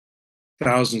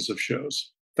thousands of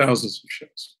shows,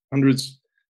 hundreds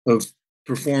of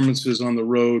performances on the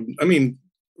road. I mean,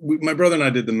 my brother and I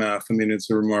did the math. I mean, it's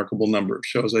a remarkable number of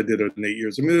shows I did in 8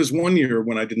 years. I mean, there's 1 year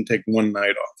when I didn't take one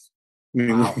night off. I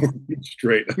mean, Wow.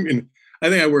 straight. I mean, I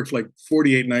think I worked like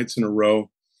 48 nights in a row.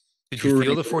 Did you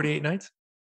feel the 48 nights?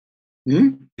 Hmm?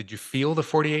 Did you feel the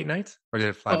 48 nights? Or did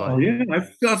it fly Oh, by? yeah.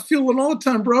 I feel it all the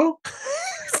time, bro.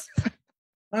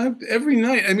 Every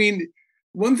night. I mean,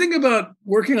 one thing about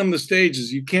working on the stage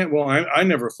is you can't, well, I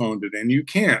never phoned it in. You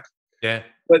can't. Yeah.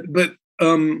 But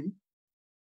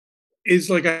it's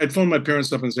like I'd phone my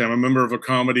parents up and say, I'm a member of a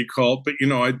comedy cult, but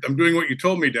I'm doing what you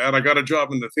told me, Dad. I got a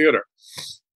job in the theater.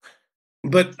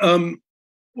 But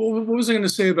what was I going to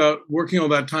say about working all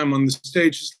that time on the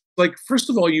stage? Like, first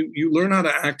of all, you learn how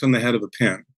to act on the head of a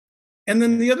pen, and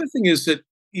then the other thing is that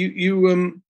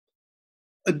you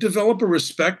develop a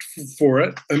respect for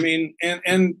it. I mean,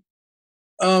 and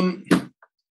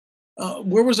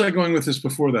where was I going with this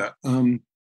before that?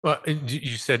 Well,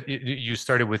 you said you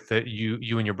started with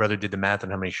you and your brother did the math on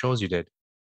how many shows you did.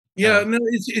 Yeah, no,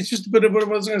 it's just. But what I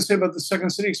was going to say about the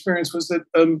Second City experience was that,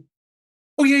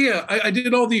 oh yeah, I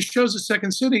did all these shows at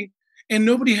Second City, and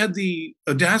nobody had the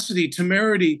audacity,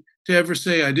 temerity to ever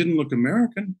say I didn't look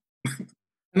American.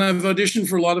 And I've auditioned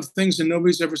for a lot of things, and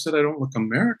nobody's ever said I don't look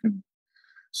American.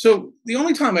 So the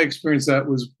only time I experienced that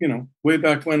was, way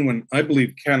back when I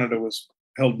believe Canada was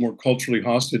held more culturally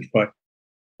hostage by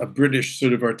a British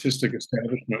sort of artistic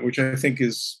establishment, which I think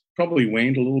is probably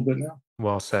waned a little bit now.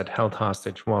 Well said. Held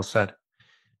hostage. Well said.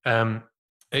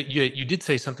 You did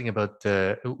say something about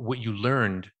what you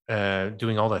learned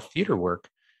doing all that theater work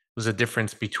was a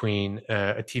difference between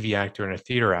a TV actor and a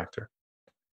theater actor,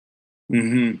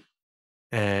 Mm-hmm.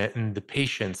 and the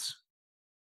patience.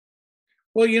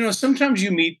 Well, sometimes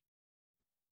you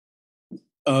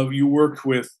work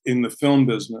with in the film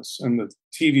business and the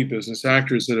TV business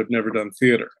actors that have never done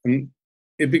theater, and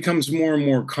it becomes more and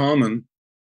more common,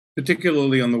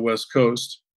 particularly on the West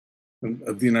Coast,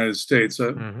 of the United States.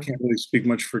 I can't really speak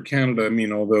much for Canada. I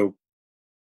mean, although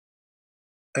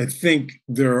I think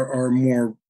there are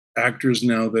more actors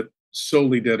now that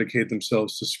solely dedicate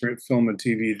themselves to film and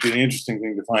TV. It'd be an interesting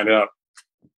thing to find out.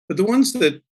 But the ones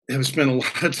that have spent a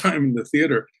lot of time in the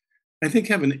theater, I think,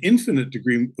 have an infinite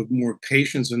degree of more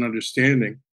patience and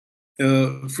understanding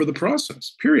for the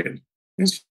process, period.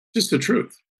 It's just the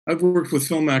truth. I've worked with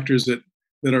film actors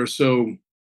that are so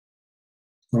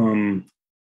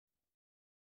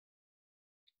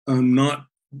not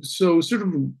so sort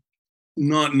of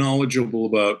not knowledgeable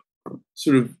about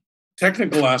sort of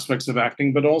technical aspects of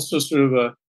acting, but also sort of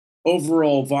a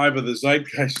overall vibe of the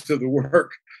zeitgeist of the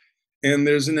work. And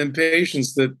there's an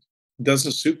impatience that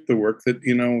doesn't suit the work that,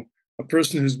 a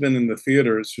person who's been in the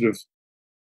theater sort of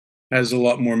has a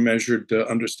lot more measured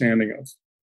understanding of,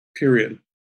 period.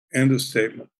 End of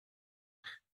statement.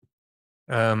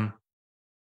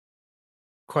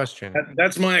 Question.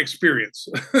 That's my experience.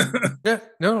 Yeah,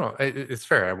 no, it's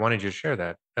fair. I wanted you to share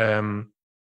that.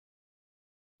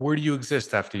 Where do you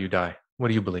exist after you die? What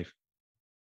do you believe?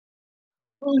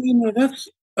 Well, that's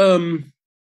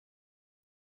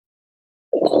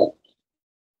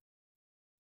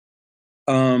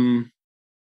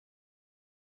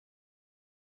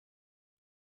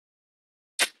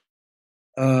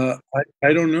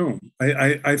I don't know.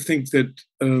 I think that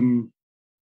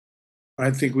I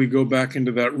think we go back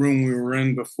into that room we were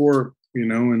in before,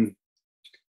 and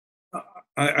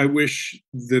I wish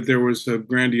that there was a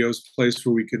grandiose place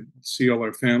where we could see all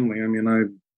our family. I mean,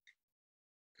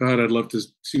 God, I'd love to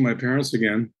see my parents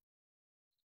again,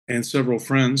 and several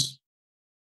friends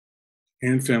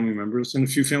and family members, and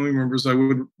a few family members I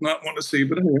would not want to see.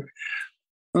 But anyway,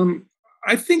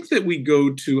 I think that we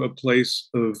go to a place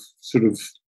of sort of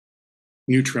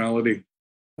neutrality.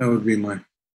 That would be my.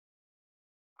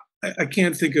 I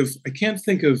can't think of. I can't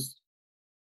think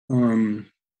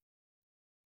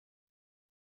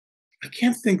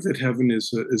that heaven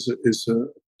is a.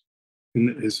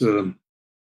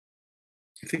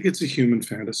 I think it's a human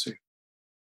fantasy.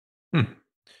 Do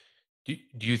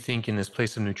you think in this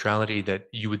place of neutrality that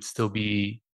you would still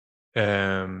be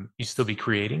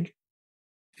creating?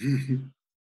 I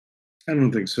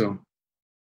don't think so.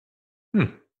 I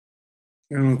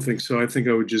don't think so. I think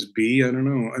I would just be. I don't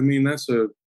know. I mean, that's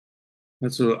an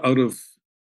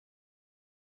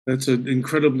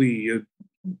incredibly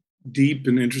deep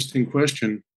and interesting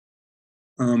question.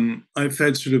 I've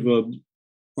had sort of a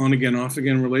on again, off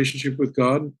again relationship with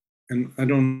God, and I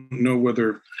don't know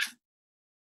whether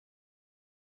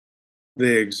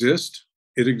they exist.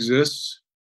 It exists,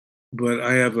 but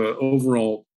I have an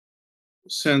overall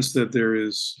sense that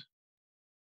there's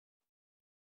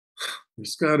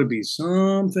got to be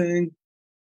something.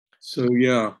 So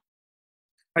yeah,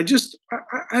 I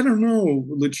don't know,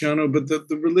 Luciano, but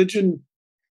the religion.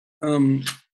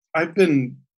 I've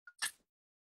been,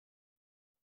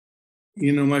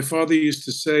 my father used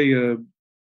to say,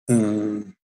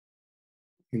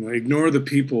 ignore the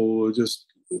people, just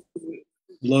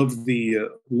love the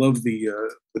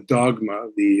dogma,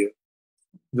 the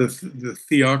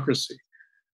theocracy.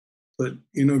 But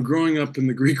growing up in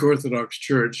the Greek Orthodox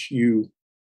Church, you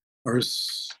are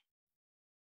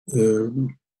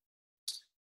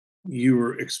you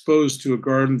were exposed to a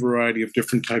garden variety of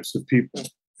different types of people,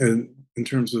 and in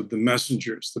terms of the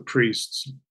messengers, the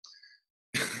priests.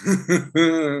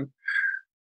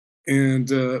 And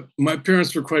my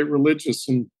parents were quite religious,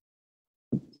 and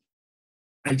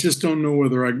I just don't know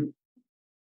whether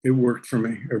it worked for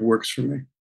me. It works for me.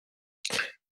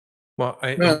 Well,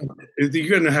 you're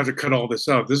going to have to cut all this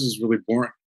out. This is really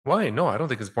boring. Why? No, I don't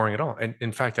think it's boring at all. And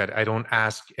in fact, I don't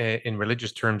ask in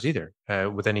religious terms either,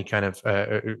 with any kind of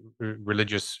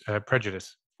religious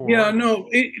prejudice. Yeah, no,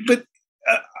 but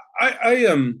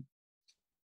I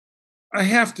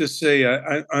have to say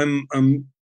I'm,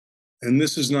 and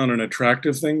this is not an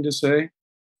attractive thing to say,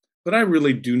 but I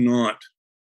really do not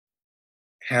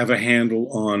have a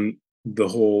handle on the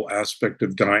whole aspect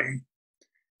of dying,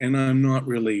 and I'm not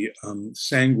really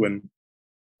sanguine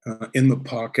in the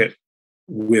pocket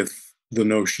with the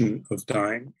notion of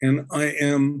dying, and I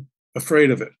am afraid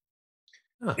of it.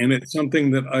 And it's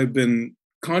something that I've been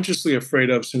consciously afraid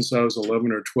of since I was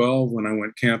 11 or 12, when I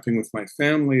went camping with my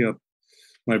family,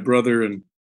 my brother, and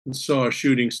saw a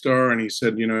shooting star, and he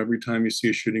said, every time you see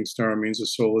a shooting star, it means a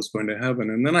soul is going to heaven.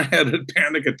 And then I had a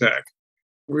panic attack,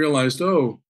 realized,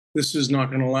 oh, this is not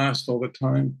going to last all the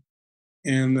time,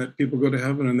 and that people go to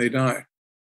heaven and they die.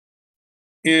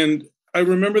 And I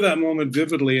remember that moment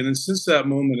vividly. And then since that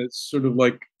moment, it's sort of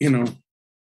like,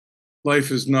 life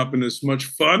has not been as much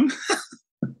fun.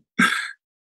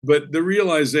 But the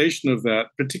realization of that,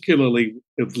 particularly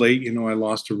of late, I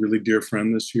lost a really dear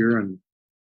friend this year, and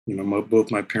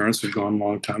both my parents have gone a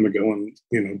long time ago,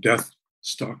 and death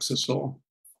stalks us all.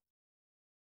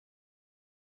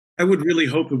 I would really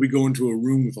hope that we go into a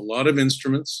room with a lot of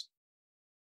instruments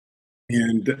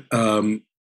and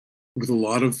with a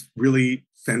lot of really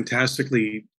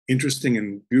fantastically interesting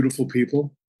and beautiful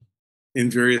people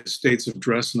in various states of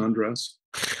dress and undress.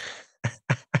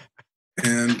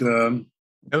 And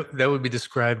that would be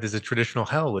described as a traditional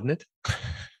hell, wouldn't it?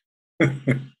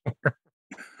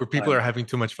 Where people are having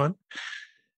too much fun?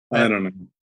 I don't know.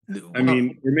 I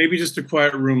mean, or maybe just a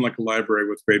quiet room like a library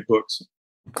with great books.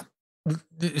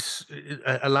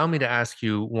 Allow me to ask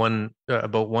you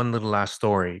about one little last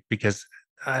story, because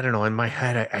I don't know, in my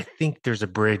head, I think there's a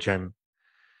bridge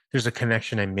there's a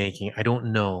connection I'm making. I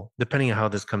don't know, depending on how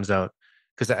this comes out,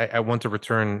 because I want to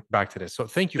return back to this. So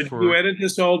thank you. Did you edit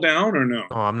this all down or no?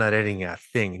 Oh, I'm not editing a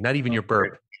thing. Not even your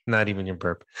burp. Not even your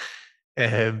burp.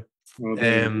 Well,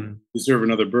 you deserve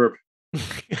another burp.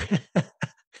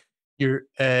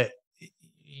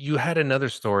 You had another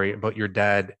story about your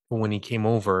dad when he came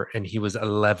over and he was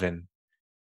 11.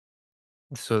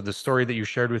 So the story that you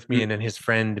shared with me, and then his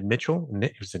friend Mitchell,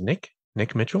 was it Nick?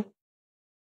 Nick Mitchell?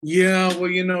 Yeah,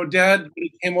 well, Dad, when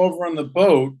he came over on the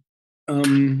boat,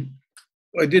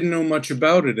 I didn't know much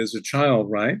about it as a child,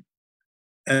 right?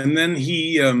 And then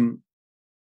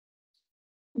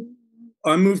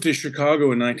I moved to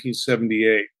Chicago in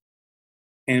 1978.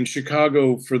 And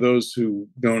Chicago, for those who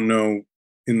don't know,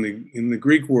 in the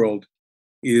Greek world,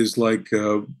 is like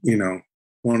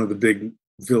one of the big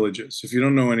villages. If you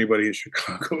don't know anybody in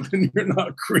Chicago, then you're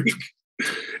not Greek.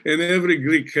 And every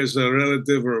Greek has a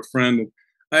relative or a friend.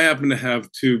 I happen to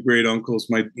have two great uncles.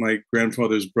 My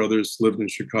grandfather's brothers lived in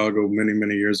Chicago many,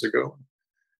 many years ago.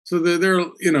 So they're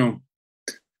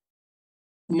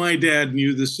my dad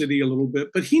knew the city a little bit,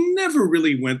 but he never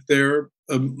really went there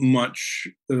much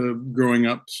growing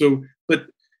up. So, but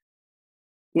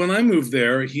when I moved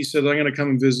there, he said, I'm going to come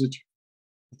and visit you.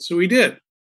 So he did.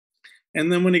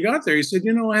 And then when he got there, he said,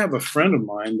 I have a friend of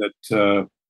mine that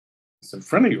is a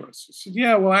friend of yours. I said,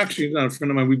 yeah, well, actually, he's not a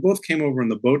friend of mine. We both came over on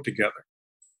the boat together.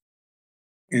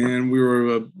 And we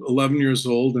were 11 years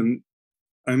old. And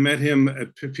I met him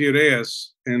at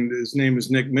Piraeus, and his name is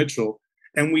Nick Mitchell.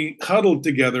 And we huddled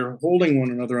together, holding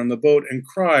one another on the boat, and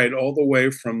cried all the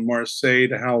way from Marseille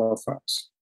to Halifax.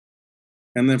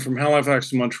 And then from Halifax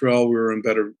to Montreal, we were in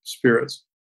better spirits.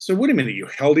 So what do you mean? You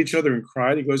held each other and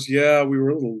cried? He goes, yeah, we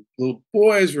were little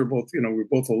boys. We were both, we were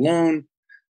both alone.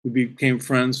 We became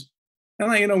friends.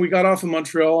 And we got off in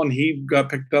Montreal, and he got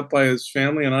picked up by his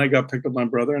family, and I got picked up by my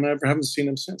brother, and I haven't seen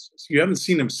him since. So you haven't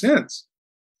seen him since?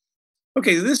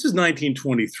 Okay, this is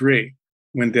 1923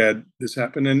 when this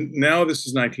happened, and now this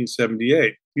is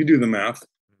 1978. You do the math.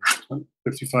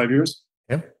 55 years?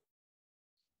 Yep.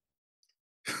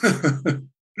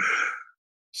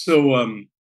 So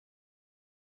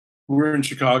we're in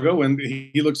Chicago, and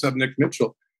he looks up Nick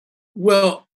Mitchell.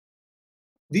 Well,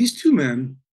 these two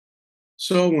men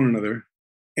saw one another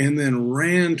and then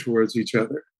ran towards each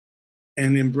other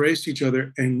and embraced each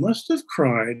other and must have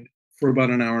cried for about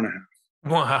an hour and a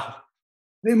half. Wow.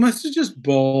 They must have just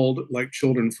bawled like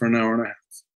children for an hour and a half,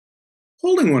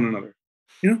 holding one another.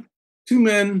 Two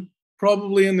men,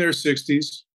 probably in their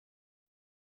 60s.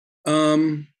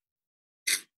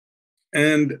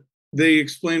 And they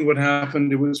explained what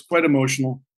happened. It was quite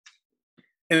emotional.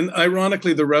 And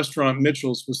ironically, the restaurant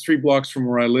Mitchell's was 3 blocks from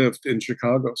where I lived in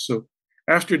Chicago. So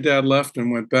after Dad left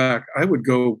and went back, I would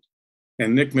go,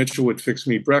 and Nick Mitchell would fix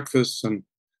me breakfast, and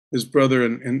his brother.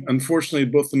 And unfortunately,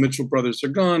 both the Mitchell brothers are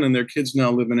gone, and their kids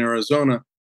now live in Arizona.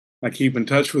 I keep in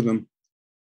touch with them.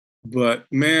 But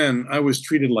man, I was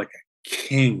treated like a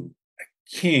king.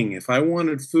 If I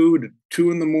wanted food at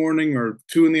 2 a.m. or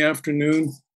 2 p.m,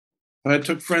 I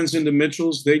took friends into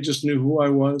Mitchell's. They just knew who I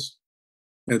was,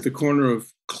 at the corner of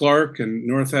Clark and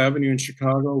North Avenue in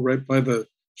Chicago, right by the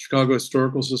Chicago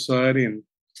Historical Society. And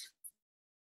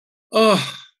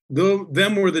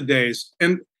them were the days.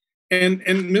 And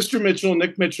Mr. Mitchell,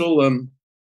 Nick Mitchell,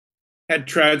 had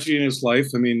tragedy in his life.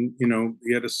 I mean,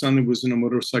 he had a son who was in a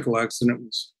motorcycle accident,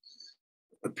 was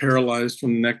paralyzed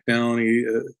from the neck down.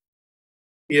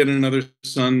 He had another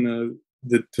son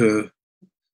that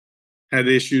had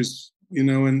issues,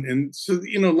 and so,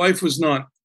 life was not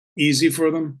easy for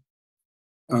them.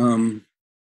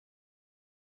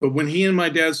 But when he and my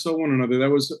dad saw one another, that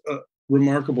was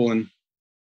remarkable. And,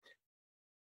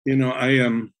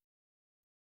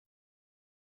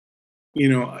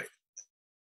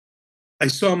 I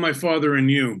saw my father in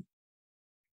you,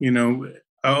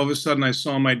 all of a sudden I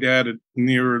saw my dad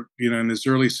in his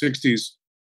early 60s,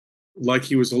 like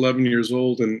he was 11 years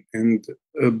old, and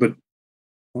but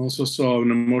also saw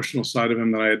an emotional side of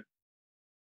him that I had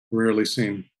rarely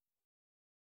seen.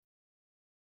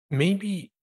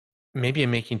 Maybe, maybe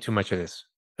I'm making too much of this.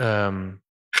 Um,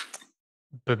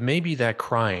 but maybe that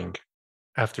crying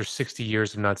after 60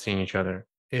 years of not seeing each other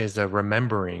is a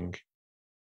remembering,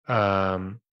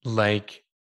 like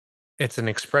it's an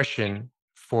expression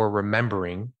for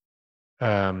remembering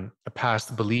a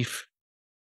past belief,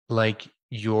 like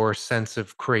your sense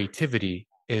of creativity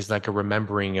is like a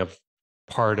remembering of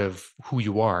part of who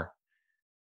you are.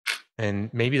 And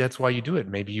maybe that's why you do it.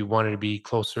 Maybe you wanted to be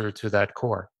closer to that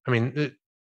core. I mean,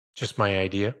 just my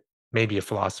idea, maybe a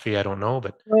philosophy, I don't know,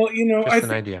 but Well, just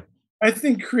an idea. I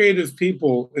think creative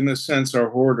people, in a sense, are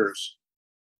hoarders.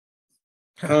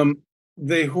 Huh. Um,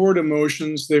 they hoard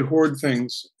emotions, they hoard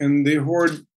things, and they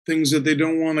hoard things that they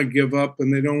don't want to give up,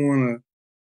 and they don't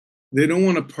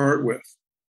want to part with.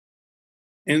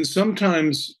 And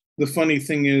sometimes the funny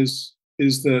thing is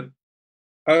that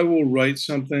I will write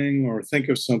something or think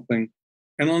of something,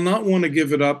 and I'll not want to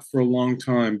give it up for a long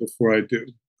time before I do.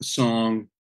 A song,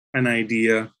 an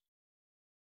idea,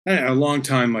 a long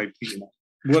time might be,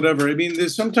 whatever. I mean,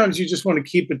 there's sometimes you just want to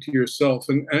keep it to yourself.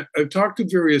 And I've talked to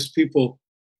various people,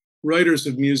 writers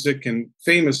of music and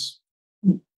famous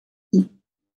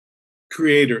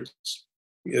creators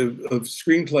of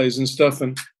screenplays and stuff,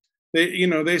 and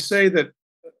they say that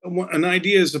an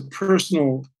idea is a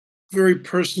personal, very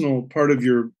personal part of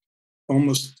your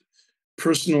almost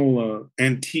personal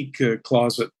antique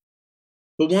closet.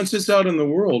 But once it's out in the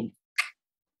world,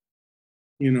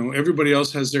 everybody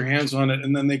else has their hands on it,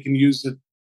 and then they can use it,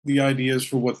 the ideas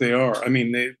for what they are. I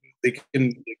mean, they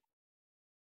can,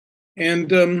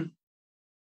 and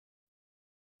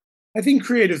I think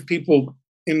creative people,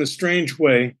 in a strange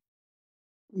way,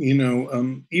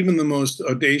 even the most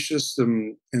audacious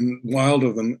and wild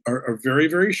of them are very,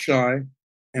 very shy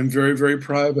and very, very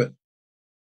private.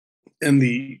 And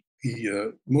the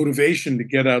motivation to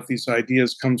get out these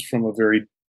ideas comes from a very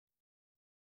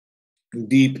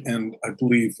deep and, I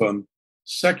believe,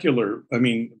 secular, I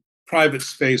mean, private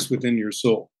space within your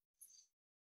soul,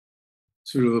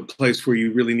 sort of a place where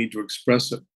you really need to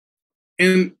express it.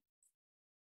 And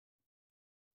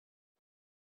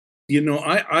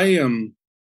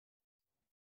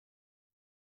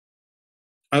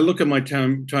I look at my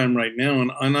time right now,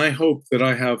 and I hope that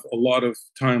I have a lot of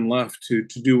time left to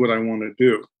do what I want to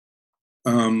do.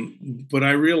 But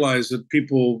I realize that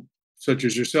people such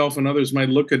as yourself and others might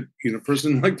look at a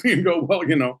person like me and go, well,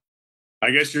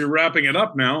 I guess you're wrapping it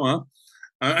up now, huh?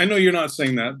 I know you're not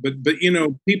saying that, but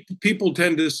people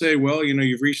tend to say, well,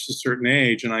 you've reached a certain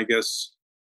age, and I guess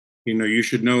you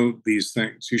should know these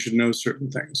things. You should know certain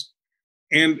things.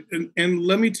 And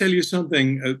let me tell you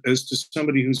something, as to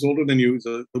somebody who's older than you,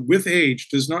 with age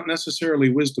does not necessarily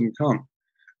wisdom come.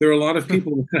 There are a lot of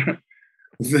people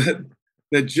that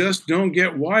that just don't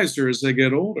get wiser as they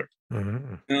get older.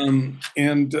 Mhm.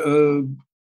 And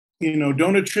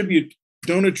don't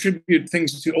attribute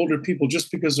things to older people just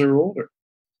because they're older.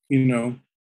 You know,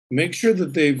 make sure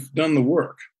that they've done the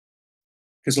work,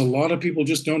 because a lot of people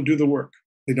just don't do the work.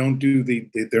 They don't do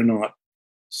they're not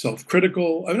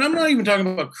self-critical. I mean, I'm not even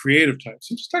talking about creative types.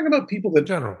 I'm just talking about people In that,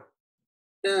 general,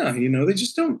 yeah, they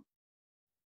just don't.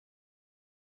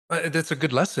 that's a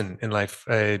good lesson in life.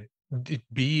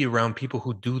 Be around people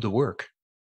who do the work.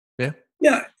 Yeah.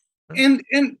 Yeah, Yeah.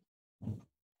 and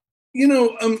you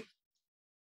know,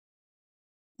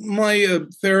 my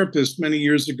therapist many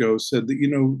years ago said that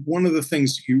one of the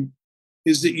things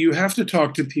is that you have to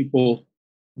talk to people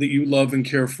that you love and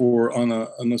care for on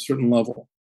a certain level,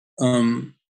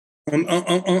 um,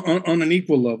 on an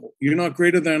equal level. You're not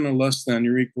greater than or less than.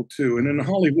 You're equal to. And in Mhm.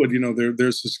 Hollywood,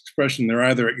 there's this expression: they're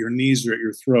either at your knees or at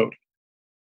your throat.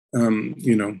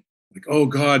 Like, oh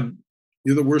God,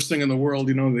 you're the worst thing in the world.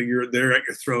 That you're there at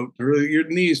your throat or your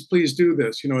knees. Please do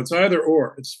this. It's either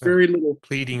or. It's Yeah. very little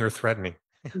Pleading or threatening.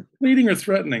 pleading or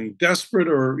threatening, desperate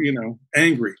or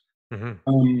angry. Mhm.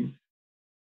 Um,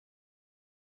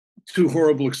 two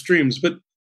horrible extremes. But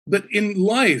in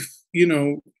life, you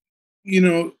know,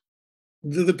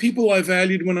 the people I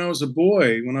valued when I was a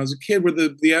boy, when I was a kid, were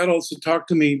the adults that talked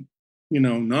to me,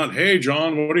 not, hey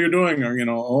John, what are you doing? Or,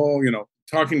 oh,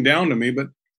 talking down to me, but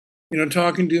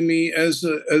talking to me as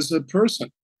a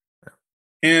person.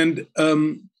 And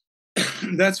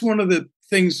that's one of the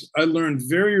things I learned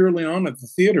very early on at the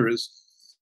theater. Is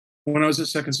when I was at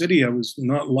Second City, I was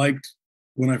not liked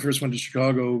when I first went to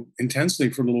Chicago intensely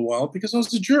for a little while because I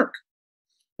was a jerk.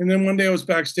 And then one day I was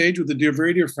backstage with a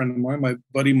very dear friend of mine, my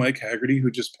buddy Mike Haggerty,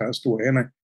 who just passed away. And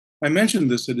I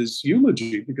mentioned this at his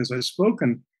eulogy because I spoke,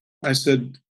 and I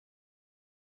said,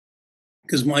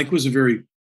 because Mike was a very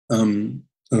um,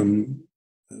 um,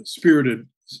 spirited,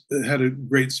 had a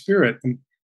great spirit.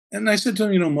 And I said to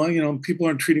him, Mike, people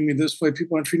aren't treating me this way,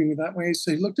 people aren't treating me that way.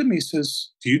 He looked at me, he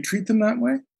says, do you treat them that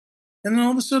way? And then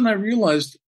all of a sudden I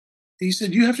realized, he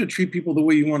said, you have to treat people the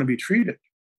way you want to be treated,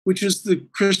 which is the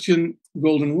Christian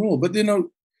golden rule. But,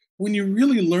 when you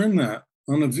really learn that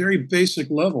on a very basic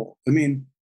level, I mean,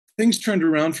 things turned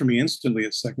around for me instantly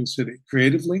at Second City.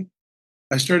 Creatively,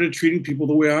 I started treating people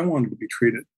the way I wanted to be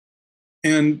treated.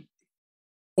 And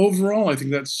overall, I think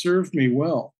that served me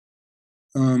well.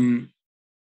 And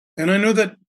I know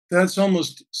that that's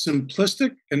almost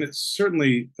simplistic, and it's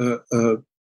certainly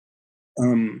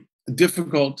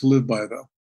difficult to live by, though.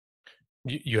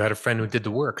 You had a friend who did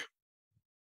the work.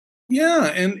 Yeah,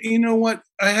 and you know what?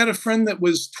 I had a friend that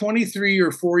was 23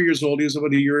 or 4 years old. He was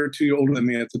about a year or two older than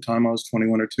me at the time. I was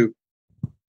 21 or 2. I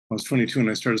was 22 when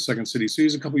I started Second City, so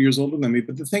he's a couple years older than me.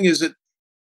 But the thing is that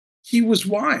he was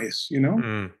wise,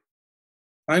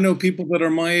 I know people that are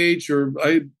my age, or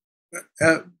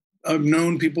I've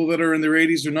known people that are in their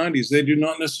 80s or 90s. They do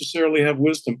not necessarily have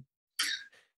wisdom.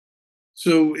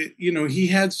 So, he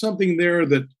had something there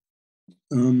that,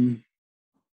 and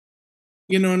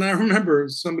I remember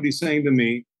somebody saying to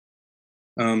me,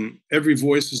 every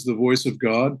voice is the voice of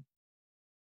God,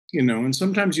 and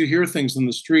sometimes you hear things in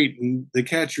the street and they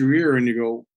catch your ear and you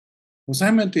go, was I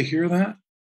meant to hear that?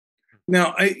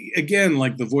 Now, again,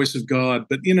 like the voice of God,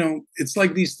 but, it's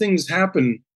like these things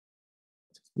happen,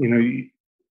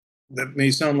 that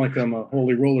may sound like I'm a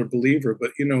holy roller believer,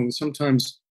 but,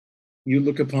 sometimes you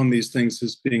look upon these things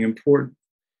as being important.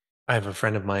 I have a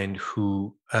friend of mine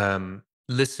who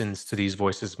listens to these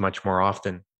voices much more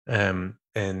often, and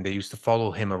they used to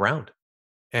follow him around.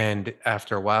 And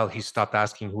after a while, he stopped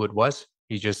asking who it was.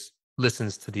 He just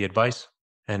listens to the advice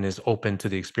and is open to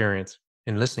the experience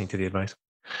in listening to the advice.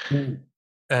 Mm.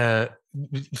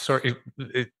 Sorry,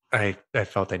 I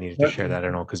felt I needed to share that. I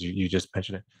don't know, because you just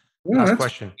mentioned it. Yeah, Last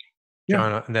question, yeah.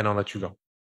 John, and then I'll let you go.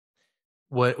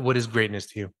 What is greatness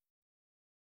to you?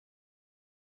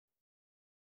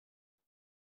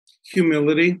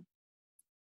 Humility,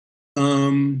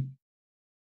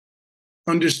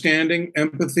 understanding,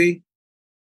 empathy,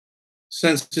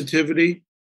 sensitivity,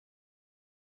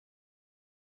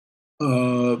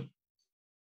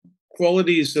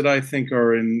 qualities that I think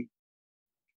are in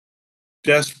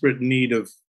desperate need of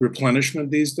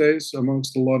replenishment these days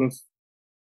amongst a lot of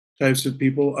types of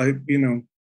people. I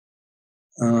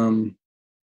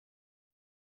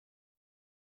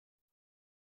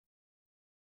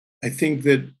think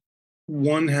that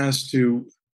one has to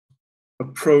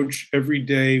approach every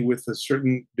day with a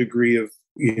certain degree of,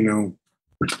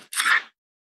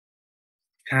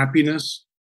 happiness.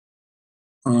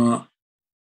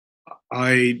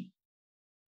 I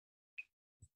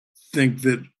think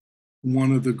that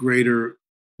one of the greater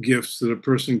gifts that a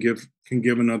person can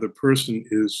give another person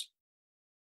is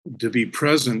to be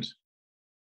present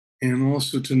and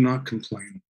also to not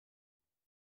complain.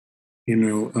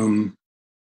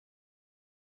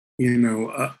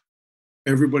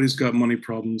 Everybody's got money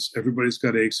problems, everybody's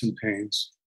got aches and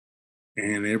pains,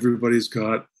 and everybody's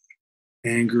got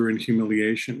anger and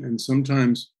humiliation. And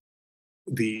sometimes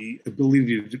the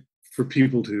ability for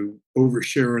people to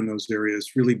overshare in those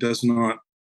areas really does not.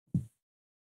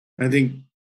 I think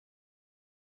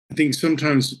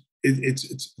sometimes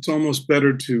it's almost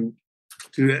better to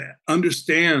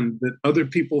understand that other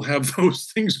people have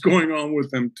those things going on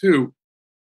with them too.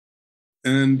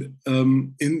 And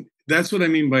that's what I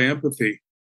mean by empathy.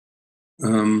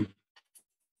 I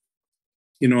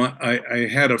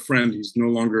had a friend, he's no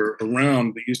longer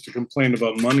around, that used to complain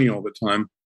about money all the time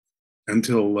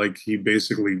until he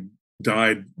basically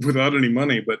died without any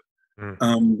money. But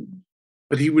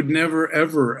he would never,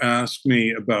 ever ask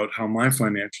me about how my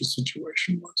financial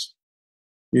situation was,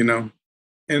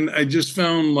 And I just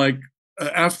found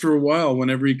after a while,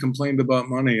 whenever he complained about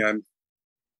money, I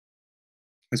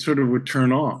sort of would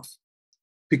turn off,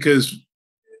 because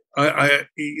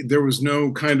there was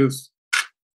no kind of,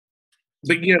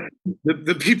 but yet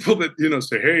the people that,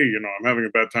 say, hey, I'm having a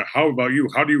bad time. How about you?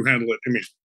 How do you handle it? I mean,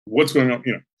 what's going on?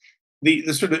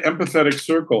 The sort of empathetic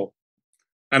circle.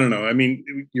 I don't know. I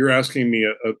mean, you're asking me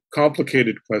a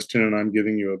complicated question and I'm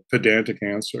giving you a pedantic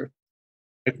answer.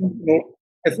 I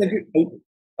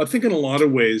think in a lot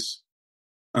of ways,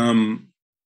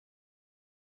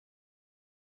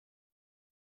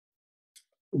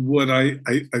 what I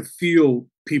feel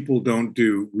people don't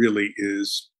do really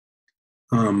is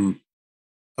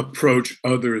approach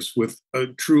others with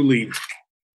truly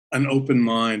an open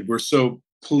mind. We're so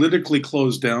politically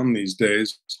closed down these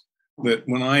days that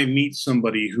when I meet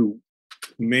somebody who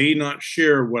may not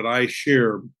share what I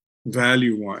share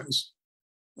value-wise,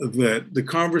 that the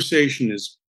conversation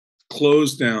is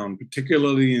closed down,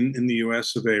 particularly in the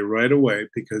US of A, right away,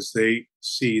 because they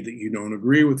see that you don't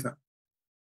agree with them.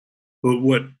 But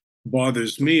what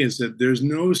bothers me is that there's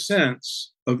no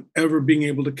sense of ever being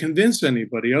able to convince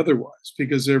anybody otherwise,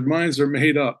 because their minds are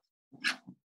made up.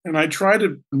 And I try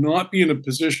to not be in a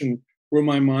position where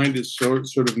my mind is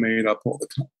sort of made up all the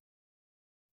time.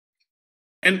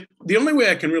 And the only way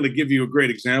I can really give you a great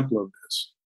example of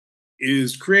this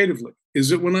is creatively, is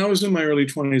that when I was in my early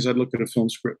 20s, I'd look at a film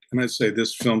script and I'd say,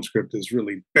 this film script is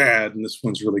really bad and this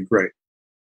one's really great.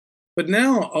 But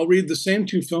now I'll read the same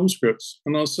two film scripts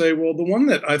and I'll say, well, the one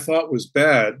that I thought was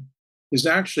bad is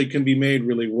actually can be made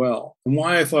really well. And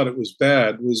why I thought it was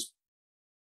bad was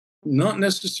not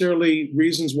necessarily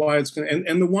reasons why it's going to,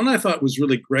 and the one I thought was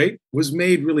really great was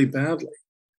made really badly.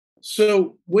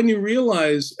 So when you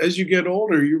realize, as you get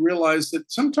older, you realize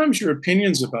that sometimes your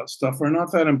opinions about stuff are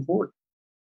not that important.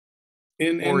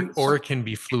 Or it can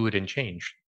be fluid and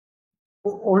changed.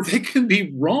 Or they can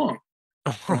be wrong.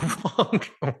 Wrong.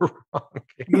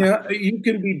 Yeah, you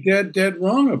can be dead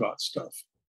wrong about stuff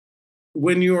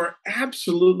when you're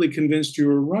absolutely convinced you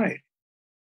were right.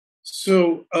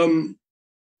 So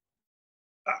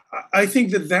I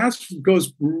think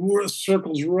that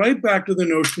circles right back to the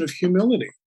notion of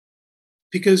humility.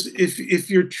 Because if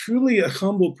you're truly a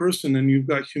humble person and you've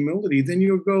got humility, then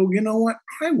you'll go, you know what?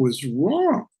 I was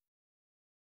wrong.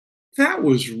 That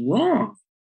was wrong.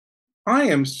 I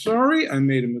am sorry. I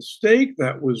made a mistake.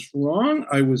 That was wrong.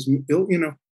 I was ill,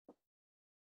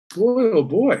 boy, oh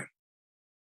boy.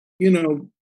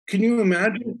 Can you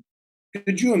imagine?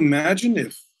 Could you imagine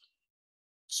if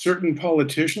certain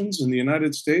politicians in the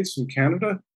United States and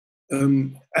Canada,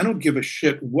 I don't give a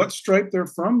shit what stripe they're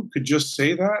from, could just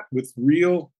say that with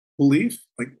real belief?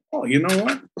 Like, oh, you know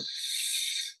what?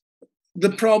 The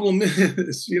problem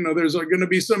is, there's going to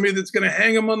be somebody that's going to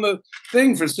hang them on the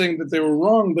thing for saying that they were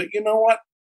wrong. But you know what?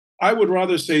 I would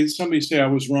rather somebody say I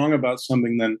was wrong about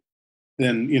something than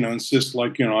insist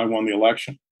like, I won the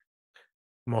election.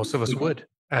 Most of us would.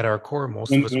 At our core,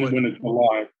 most of us would. When it's a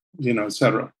lie, et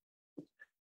cetera.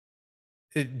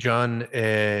 John,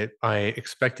 I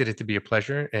expected it to be a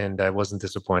pleasure, and I wasn't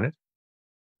disappointed.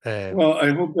 Well, I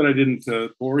hope that I didn't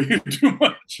bore you too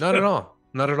much. Not at all.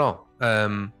 Not at all.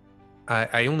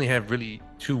 I only have really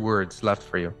 2 words left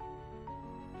for you.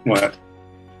 What?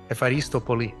 Efaristo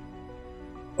poli.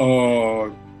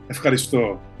 Oh,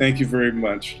 efaristo. Thank you very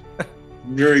much.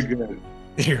 Very good.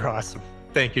 You're awesome.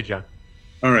 Thank you, John.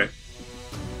 All right.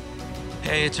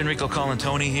 Hey, it's Enrico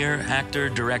Colantoni here, actor,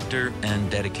 director, and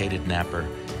dedicated napper.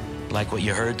 Like what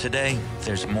you heard today,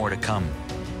 there's more to come.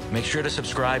 Make sure to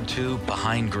subscribe to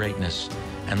Behind Greatness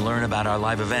and learn about our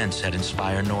live events at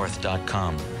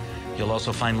inspirenorth.com. You'll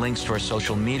also find links to our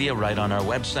social media right on our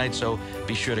website, so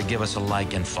be sure to give us a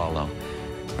like and follow.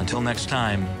 Until next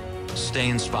time, stay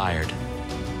inspired.